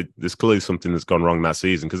are. There's clearly something that's gone wrong that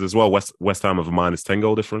season, because as well, West Ham have a -10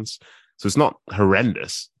 goal difference, so it's not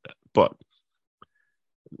horrendous. But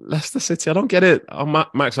Leicester City, I don't get it.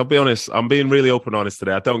 Max, I'll be honest. I'm being really open and honest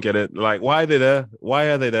today. I don't get it. Like, why are they there? Why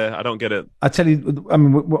are they there? I don't get it. I tell you, I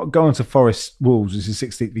mean, going to Forest Wolves, this is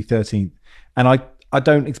 16th v 13th, and I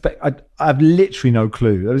don't expect. I have literally no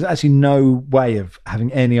clue. There was actually no way of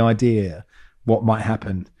having any idea what might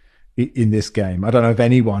happen in this game. I don't know if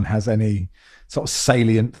anyone has any sort of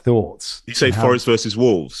salient thoughts. You say Forest versus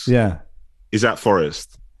Wolves? Yeah. Is that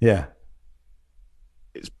Forest? Yeah.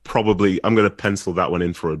 It's probably, I'm going to pencil that one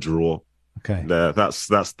in for a draw. Okay. That's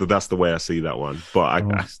the way I see that one. But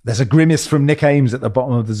there's a grimace from Nick Ames at the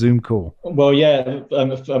bottom of the Zoom call. Well, yeah,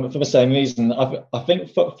 for the same reason. I think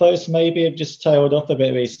Forest maybe have just tailed off a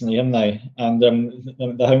bit recently, haven't they? And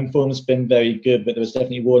the home form's been very good, but there was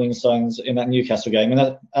definitely warning signs in that Newcastle game.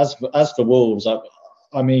 And as for Wolves,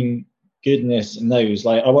 I mean, goodness knows.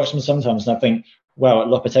 Like, I watch them sometimes and I think, wow,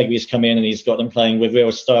 Lopetegui's come in and he's got them playing with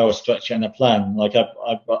real style, structure, and a plan. Like,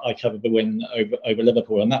 I covered the win over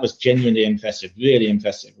Liverpool, and that was genuinely impressive, really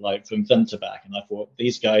impressive, like from front to back. And I thought,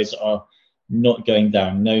 these guys are not going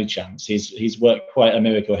down, no chance. He's worked quite a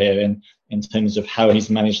miracle here in terms of how he's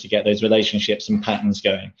managed to get those relationships and patterns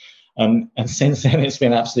going. And since then, it's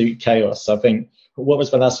been absolute chaos. I think, what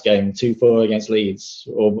was the last game? 2-4 against Leeds,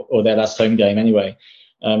 or their last home game anyway.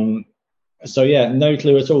 So yeah, no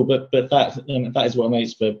clue at all. But that is what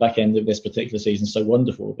makes the back end of this particular season so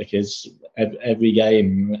wonderful, because every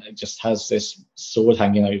game just has this sword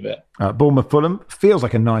hanging over it. Bournemouth Fulham feels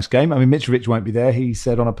like a nice game. I mean, Mitrovic won't be there. He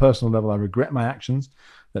said, on a personal level, I regret my actions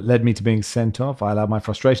that led me to being sent off. I allowed my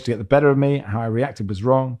frustration to get the better of me. How I reacted was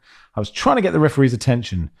wrong. I was trying to get the referee's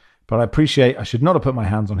attention, but I appreciate I should not have put my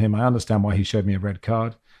hands on him. I understand why he showed me a red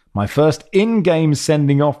card. My first in-game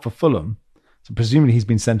sending off for Fulham. So presumably he's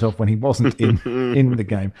been sent off when he wasn't in the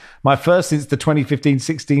game. My first since the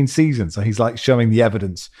 2015-16 season. So he's like showing the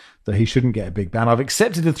evidence that he shouldn't get a big ban. I've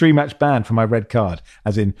accepted a 3-match ban for my red card,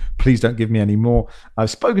 as in, please don't give me any more.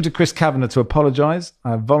 I've spoken to Chris Kavanagh to apologise.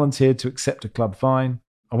 I've volunteered to accept a club fine.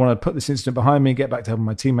 I want to put this incident behind me and get back to helping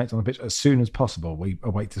my teammates on the pitch as soon as possible. We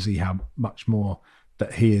await to see how much more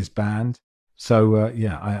that he is banned. So,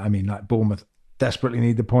 I mean, like, Bournemouth desperately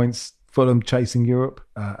need the points. Fulham chasing Europe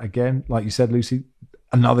again, like you said, Lucy.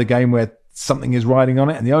 Another game where something is riding on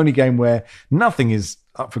it, and the only game where nothing is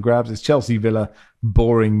up for grabs is Chelsea Villa,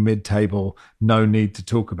 boring mid-table, no need to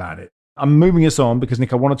talk about it. I'm moving us on because,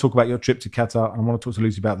 Nick, I want to talk about your trip to Qatar, and I want to talk to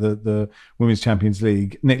Lucy about the Women's Champions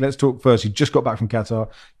League. Nick, let's talk first. You just got back from Qatar.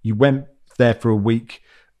 You went there for a week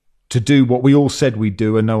to do what we all said we'd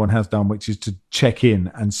do and no one has done, which is to check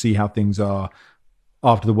in and see how things are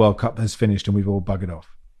after the World Cup has finished and we've all buggered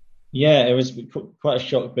off. Yeah, it was quite a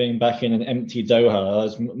shock being back in an empty Doha. I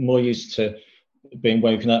was more used to being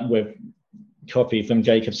woken up with coffee from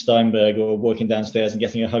Jacob Steinberg or walking downstairs and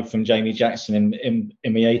getting a hug from Jamie Jackson in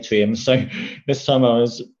the atrium. So this time I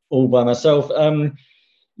was all by myself.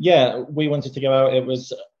 We wanted to go out. It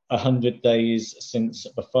was 100 days since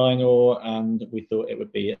the final, and we thought it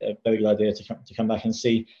would be a very good idea to come back and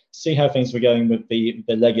see how things were going with the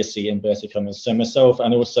legacy, inverted commas. So myself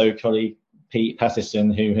and also colleague Pete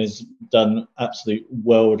Pattison, who has done absolute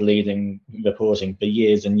world-leading reporting for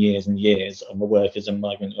years and years and years on the workers and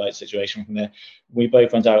migrant rights situation from there. We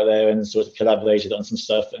both went out there and sort of collaborated on some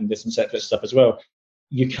stuff and did some separate stuff as well.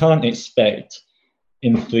 You can't expect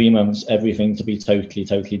in 3 months everything to be totally,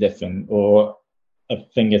 totally different or a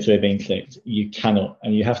finger through being clicked. You cannot,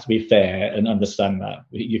 and you have to be fair and understand that.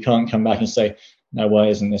 You can't come back and say, no, why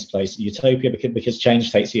isn't this place utopia? Because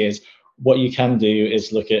change takes years. What you can do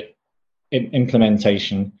is look at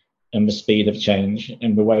implementation and the speed of change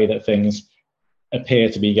and the way that things appear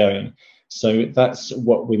to be going. So that's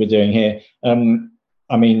what we were doing here.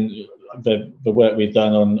 I mean, the work we've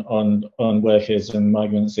done on workers and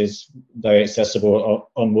migrants is very accessible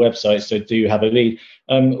on websites, so do have a read.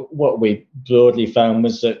 What we broadly found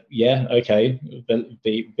was that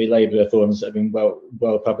the labour reforms that have been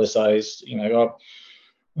well publicised,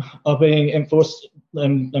 are being enforced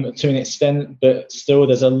to an extent, but still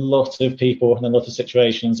there's a lot of people and a lot of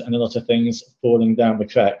situations and a lot of things falling down the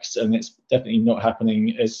cracks, and it's definitely not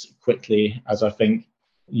happening as quickly as I think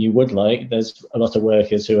you would like. There's a lot of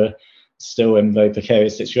workers who are still in very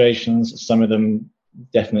precarious situations, some of them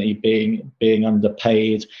definitely being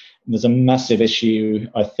underpaid. There's a massive issue,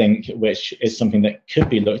 I think, which is something that could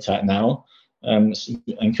be looked at now, and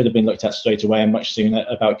could have been looked at straight away and much sooner,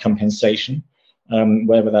 about compensation.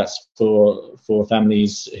 Whether that's for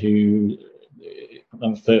families who,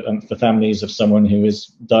 for families of someone who has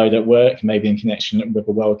died at work, maybe in connection with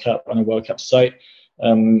a World Cup on a World Cup site,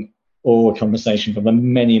 or compensation for the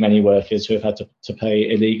many workers who have had to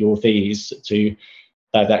pay illegal fees to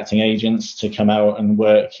bad acting agents to come out and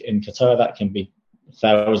work in Qatar. That can be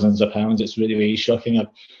thousands of pounds. It's really shocking. I've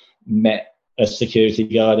met a security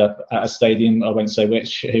guard at a stadium, I won't say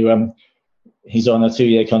which, who he's on a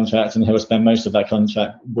 2-year contract, and he'll spend most of that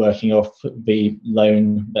contract working off the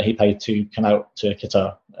loan that he paid to come out to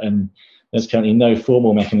Qatar. And there's currently no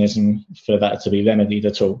formal mechanism for that to be remedied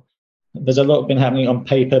at all. There's a lot been happening on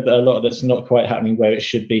paper, but a lot of that's not quite happening where it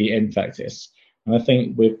should be in practice. And I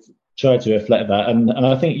think we've tried to reflect that. And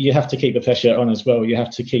I think you have to keep the pressure on as well. You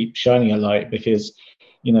have to keep shining a light, because,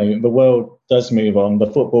 the world does move on. The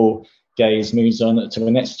football gaze moves on to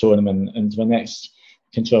the next tournament and to the next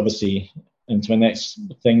controversy and to the next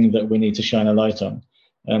thing that we need to shine a light on.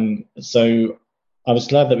 So I was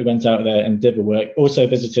glad that we went out there and did the work. Also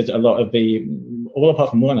visited a lot of all apart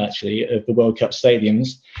from one actually, of the World Cup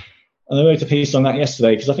stadiums. And I wrote a piece on that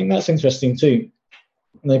yesterday, because I think that's interesting too.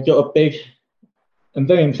 And they've got a big and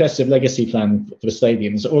very impressive legacy plan for the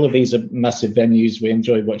stadiums. All of these are massive venues. We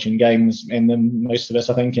enjoy watching games in them, most of us,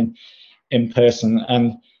 I think, in person.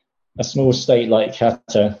 And a small state like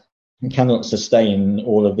Qatar cannot sustain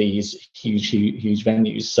all of these huge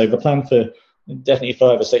venues. So the plan for definitely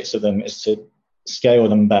 5 or 6 of them is to scale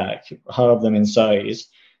them back, halve them in size,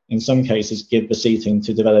 in some cases give the seating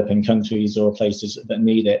to developing countries or places that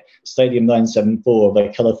need it. Stadium 974,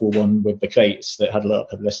 the colourful one with the crates that had a lot of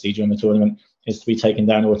publicity during the tournament, is to be taken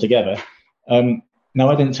down altogether. Now,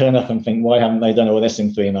 I didn't turn up and think, why haven't they done all this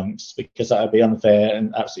in 3 months? Because that would be unfair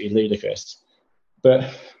and absolutely ludicrous. But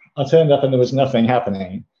I turned up and there was nothing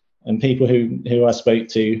happening. And people who I spoke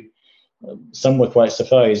to, some were quite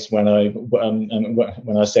surprised when I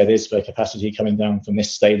said, is there capacity coming down from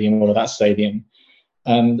this stadium or that stadium?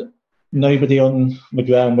 And nobody on the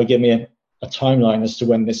ground would give me a timeline as to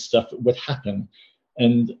when this stuff would happen.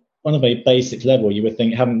 And on a very basic level, you would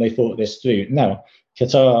think, haven't they thought this through? Now,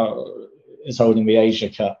 Qatar is holding the Asia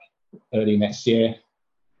Cup early next year.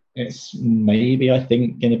 It's maybe, I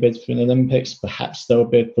think, going to bid for an Olympics. Perhaps they'll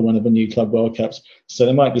bid for one of the new Club World Cups. So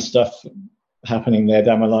there might be stuff happening there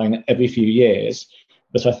down the line every few years.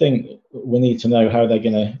 But I think we need to know how they're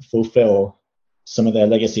going to fulfill some of their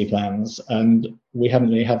legacy plans. And we haven't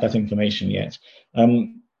really had that information yet.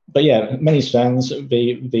 But yeah, many strands,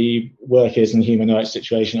 the workers and human rights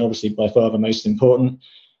situation, obviously by far the most important.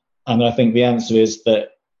 And I think the answer is that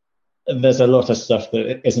there's a lot of stuff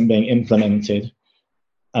that isn't being implemented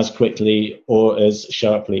as quickly or as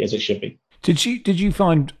sharply as it should be. Did you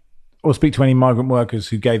find or speak to any migrant workers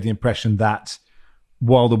who gave the impression that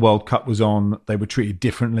while the World Cup was on, they were treated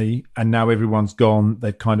differently, and now everyone's gone,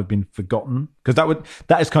 they've kind of been forgotten? Because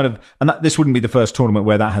this wouldn't be the first tournament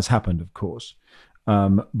where that has happened, of course.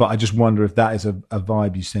 But I just wonder if that is a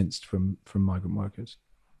vibe you sensed from migrant workers.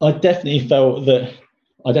 I definitely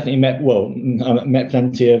met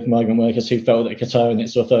plenty of migrant workers who felt that Qatar and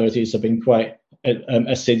its authorities have been quite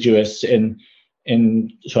assiduous in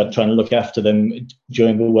trying to look after them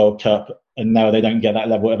during the World Cup, and now they don't get that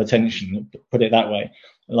level of attention, put it that way.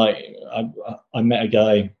 Like, I met a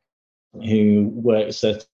guy who works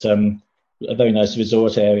at a very nice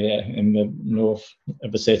resort area in the north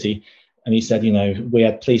of the city, and he said, we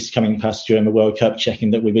had police coming past during the World Cup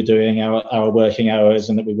checking that we were doing our working hours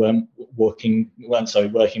and that we weren't working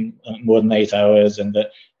more than 8 hours, and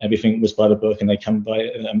that everything was by the book, and they come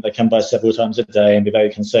by several times a day and be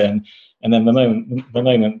very concerned. And then the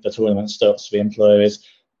moment the tournament stops, the employer is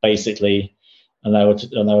basically allowed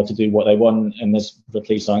to do what they want, and the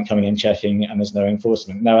police aren't coming in checking, and there's no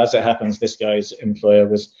enforcement. Now, as it happens, this guy's employer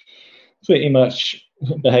was pretty much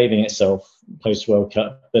behaving itself post World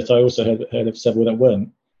Cup, but I also heard of several that weren't.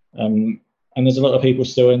 And there's a lot of people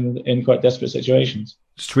still in quite desperate situations.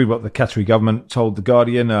 Just to read what the Qatari government told The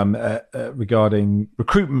Guardian regarding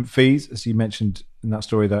recruitment fees, as you mentioned in that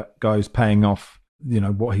story, that guy who's paying off,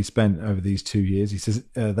 what he spent over these 2 years. He says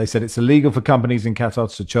they said it's illegal for companies in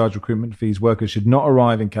Qatar to charge recruitment fees. Workers should not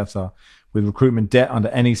arrive in Qatar with recruitment debt under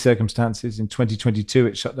any circumstances. In 2022,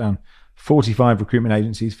 it shut down 45 recruitment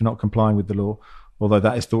agencies for not complying with the law, although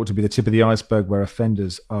that is thought to be the tip of the iceberg where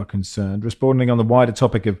offenders are concerned. Responding on the wider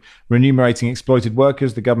topic of remunerating exploited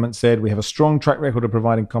workers, the government said, "We have a strong track record of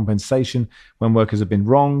providing compensation when workers have been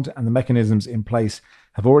wronged, and the mechanisms in place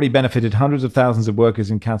have already benefited hundreds of thousands of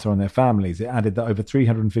workers in Qatar and their families." It added that over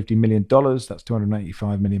 $350 million, that's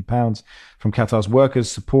 £285 million, from Qatar's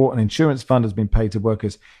Workers' Support and Insurance Fund has been paid to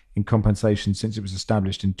workers in compensation since it was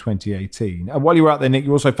established in 2018. And while you were out there, Nick,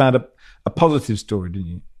 you also found a positive story, didn't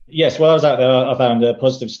you? Yes, while I was out there, I found a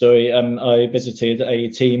positive story. I visited a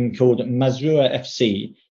team called Mazrua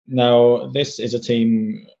FC. Now, this is a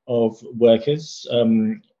team of workers,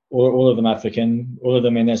 all of them African, all of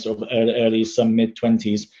them in their sort of early, some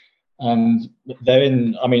mid-20s. And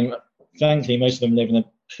they're frankly, most of them live in a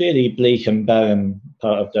pretty bleak and barren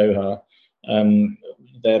part of Doha.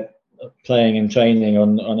 They're playing and training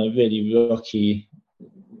on a really rocky,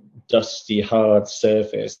 dusty, hard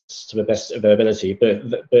surface to the best of their ability, but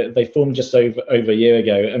they formed just over a year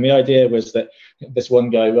ago. And the idea was that this one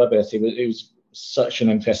guy, Robert, he was such an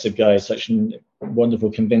impressive guy, such a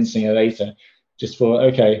wonderful, convincing orator. Just thought,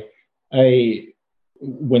 okay,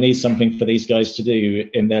 we need something for these guys to do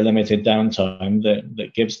in their limited downtime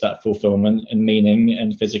that gives that fulfillment and meaning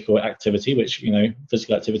and physical activity, which,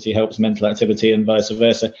 physical activity helps mental activity and vice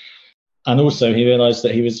versa. And also he realised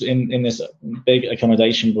that he was in this big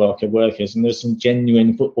accommodation block of workers, and there's some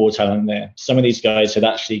genuine football talent there. Some of these guys had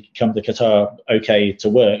actually come to Qatar okay to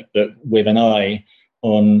work, but with an eye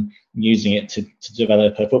on using it to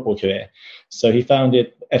develop a football career. So he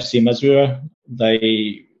founded FC Mazrua.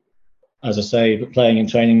 They, as I say, playing and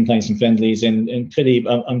training, playing some friendlies in pretty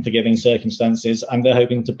unforgiving circumstances, and they're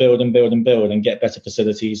hoping to build and get better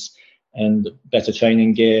facilities and better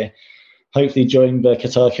training gear. Hopefully join the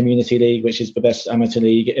Qatar Community League, which is the best amateur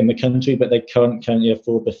league in the country, but they can't currently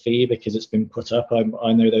afford the fee because it's been put up.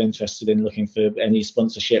 I know they're interested in looking for any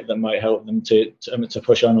sponsorship that might help them to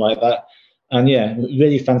push on like that. And yeah,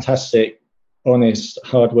 really fantastic, honest,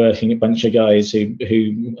 hardworking bunch of guys who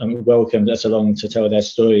welcomed us along to tell their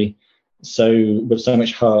story with so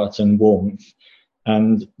much heart and warmth.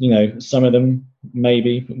 And, some of them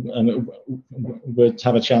maybe would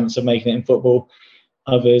have a chance of making it in football.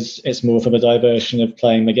 Others, it's more for the diversion of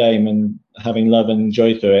playing the game and having love and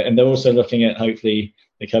joy through it. And they're also looking at hopefully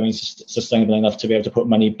becoming sustainable enough to be able to put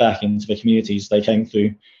money back into the communities they came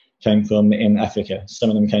from in Africa. Some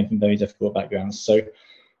of them came from very difficult backgrounds. So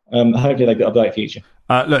hopefully they've got a bright future.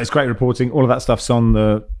 Look, it's great reporting. All of that stuff's on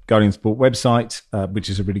the Guardian Sport website, which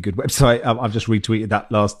is a really good website. I've just retweeted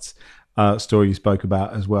that last story you spoke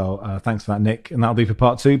about as well. Thanks for that, Nick. And that'll be for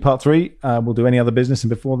part 2. Part 3, we'll do any other business. And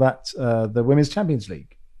before that, the Women's Champions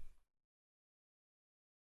League.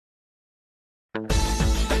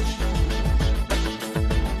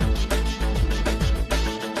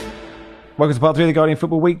 Welcome to part 3 of the Guardian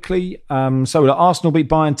Football Weekly. So Arsenal beat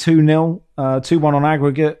Bayern 2-0, 2-1 on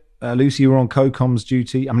aggregate. Lucy, you were on co-comms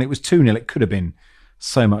duty. It was 2-0. It could have been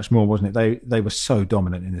so much more, wasn't it? They were so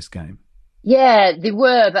dominant in this game. Yeah, they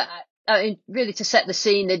were, but really to set the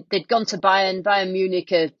scene, they'd gone to Bayern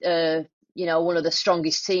Munich, one of the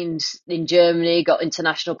strongest teams in Germany, got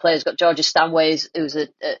international players, got Georgia Stanway, who was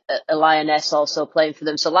a lioness also playing for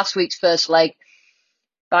them. So last week's first leg,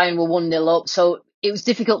 Bayern were 1-0 up. So it was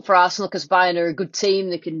difficult for Arsenal because Bayern are a good team.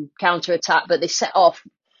 They can counter-attack, but they set off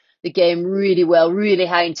the game really well, really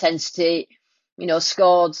high intensity,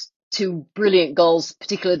 scored 2 brilliant goals,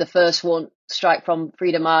 particularly the first one, strike from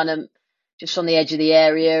Frida Maanum, just on the edge of the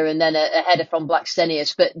area, and then a header from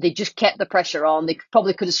Blackstenius. But they just kept the pressure on. They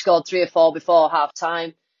probably could have scored 3 or 4 before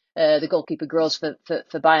half-time. The goalkeeper Gross for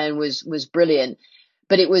Bayern was brilliant.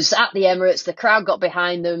 But it was at the Emirates. The crowd got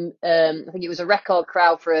behind them. I think it was a record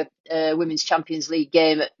crowd for a Women's Champions League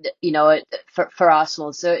game, for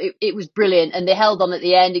Arsenal. So it was brilliant. And they held on at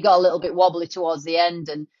the end. It got a little bit wobbly towards the end.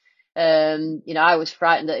 And I was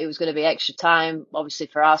frightened that it was going to be extra time, obviously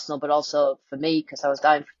for Arsenal, but also for me because I was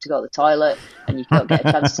dying to go to the toilet, and you don't get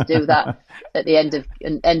a chance to do that at the end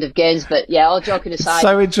of games. But yeah, all joking aside,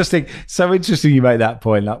 so interesting you make that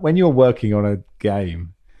point. Like when you're working on a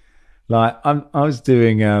game, like I was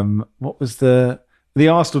doing what was the The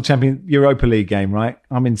Arsenal Champions Europa League game, right?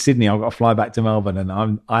 I'm in Sydney. I've got to fly back to Melbourne,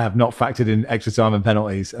 and I have not factored in extra time and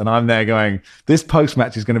penalties. And I'm there going, this post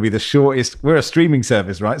match is going to be the shortest. We're a streaming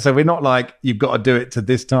service, right? So we're not like, you've got to do it to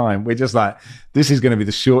this time. We're just like, this is going to be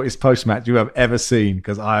the shortest post match you have ever seen,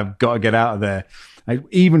 because I've got to get out of there. And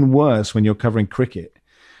even worse when you're covering cricket,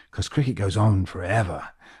 because cricket goes on forever.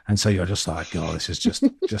 And so you're just like, oh, this is just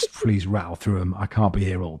please rattle through them. I can't be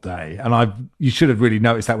here all day. And you should have really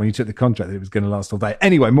noticed that when you took the contract, that it was going to last all day.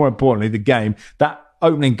 Anyway, more importantly, the game, that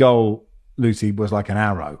opening goal, Lucy, was like an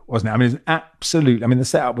arrow, wasn't it? I mean, it's absolute. I mean, the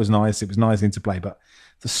setup was nice. It was nice interplay, but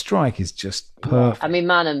the strike is just perfect. I mean,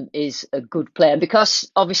 Manham is a good player. And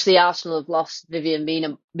because obviously Arsenal have lost Vivian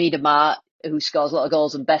Miedema, who scores a lot of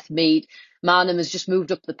goals, and Beth Mead, Manham has just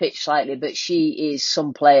moved up the pitch slightly, but she is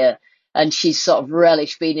some player. And she's sort of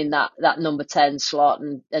relished being in that number 10 slot,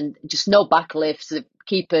 and just no backlifts. The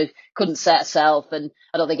keeper couldn't set herself, and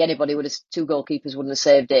I don't think anybody two goalkeepers wouldn't have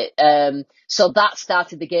saved it. So that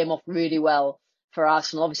started the game off really well for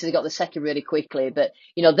Arsenal. Obviously, they got the second really quickly, but,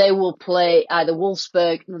 they will play either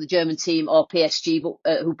Wolfsburg, the German team, or PSG,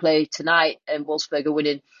 who play tonight, and Wolfsburg are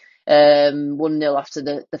winning 1-0 after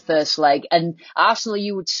the first leg. And Arsenal,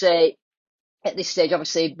 you would say, at this stage,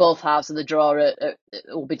 obviously, both halves of the draw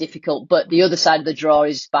will be difficult, but the other side of the draw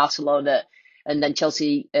is Barcelona, and then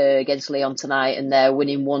Chelsea against Lyon tonight, and they're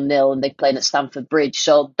winning 1-0, and they're playing at Stamford Bridge.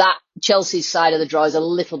 So that Chelsea's side of the draw is a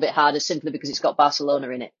little bit harder, simply because it's got Barcelona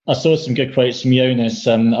in it. I saw some good quotes from Jonas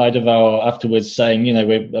Eidevall afterwards saying,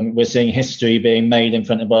 we're seeing history being made in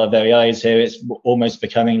front of our very eyes here. It's almost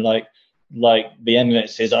becoming like the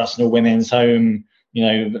Emirates is Arsenal women's home.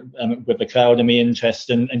 With the crowd and the interest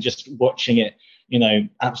and just watching it,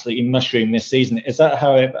 absolutely mushroom this season. Is that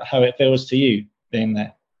how it feels to you being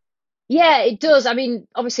there? Yeah, it does. I mean,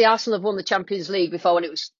 obviously Arsenal have won the Champions League before, when it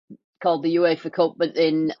was called the UEFA Cup, but I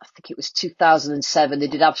think it was 2007, they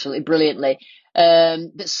did absolutely brilliantly.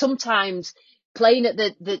 But sometimes playing at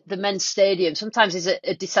the men's stadium sometimes is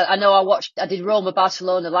a I know I did Roma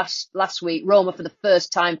Barcelona last week. Roma for the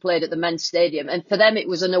first time played at the men's stadium, and for them it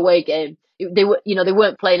was an away game. They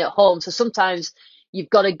weren't playing at home, so sometimes you've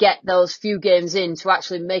got to get those few games in to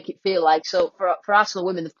actually make it feel like. So for Arsenal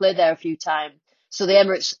women, they've played there a few times, so the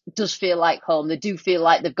Emirates does feel like home. They do feel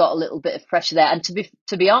like they've got a little bit of pressure there, and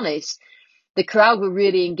to be honest, the crowd were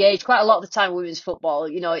really engaged. Quite a lot of the time, women's football,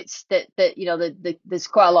 it's that there's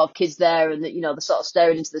quite a lot of kids there, and that they're sort of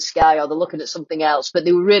staring into the sky, or they're looking at something else. But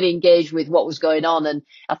they were really engaged with what was going on, and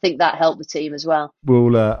I think that helped the team as well.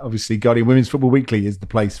 Well, obviously, Guardian Women's Football Weekly is the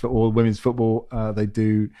place for all women's football. They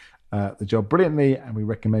do the job brilliantly, and we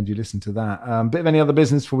recommend you listen to that. Bit of any other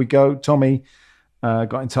business before we go. Tommy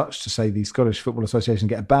got in touch to say the Scottish Football Association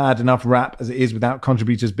get a bad enough rap as it is without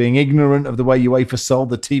contributors being ignorant of the way UEFA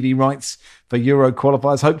sold the TV rights for Euro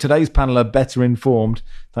qualifiers. Hope today's panel are better informed.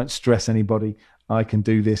 Don't stress anybody. I can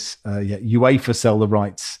do this. UEFA sell the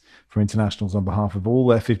rights for internationals on behalf of all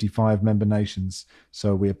their 55 member nations.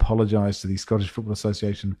 So we apologise to the Scottish Football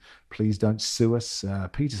Association. Please don't sue us.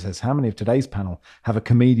 Peter says, how many of today's panel have a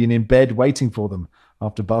comedian in bed waiting for them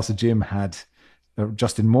after Barca Jim had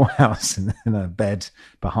Justin Morehouse in a bed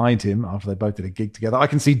behind him after they both did a gig together? I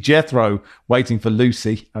can see Jethro waiting for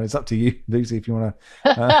Lucy. It's up to you, Lucy, if you want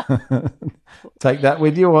to take that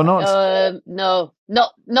with you or not. No,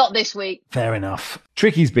 not this week. Fair enough.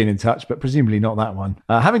 Tricky's been in touch, but presumably not that one.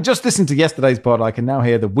 Having just listened to yesterday's pod, I can now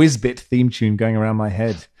hear the Whizbit theme tune going around my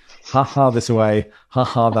head. Ha ha this away, ha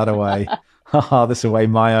ha that away, ha ha this away,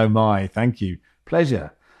 my oh my. Thank you.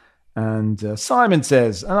 Pleasure. And Simon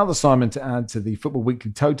says, another Simon to add to the Football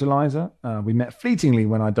Weekly totalizer. We met fleetingly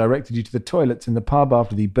when I directed you to the toilets in the pub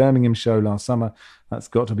after the Birmingham show last summer. That's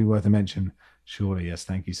got to be worth a mention. Surely, yes.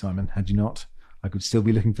 Thank you, Simon. Had you not, I could still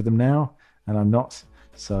be looking for them now, and I'm not.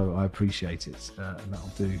 So I appreciate it. And that'll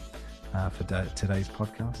do for today's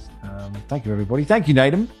podcast. Thank you, everybody. Thank you,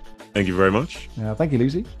 Nedum. Thank you very much. Thank you,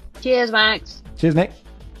 Lucy. Cheers, Max. Cheers, Nick.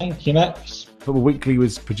 Thank you, Max. Football Weekly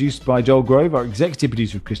was produced by Joel Grove. Our executive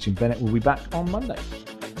producer, Christian Bennett, will be back on Monday.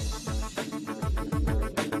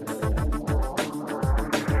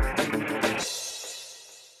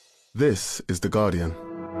 This is The Guardian.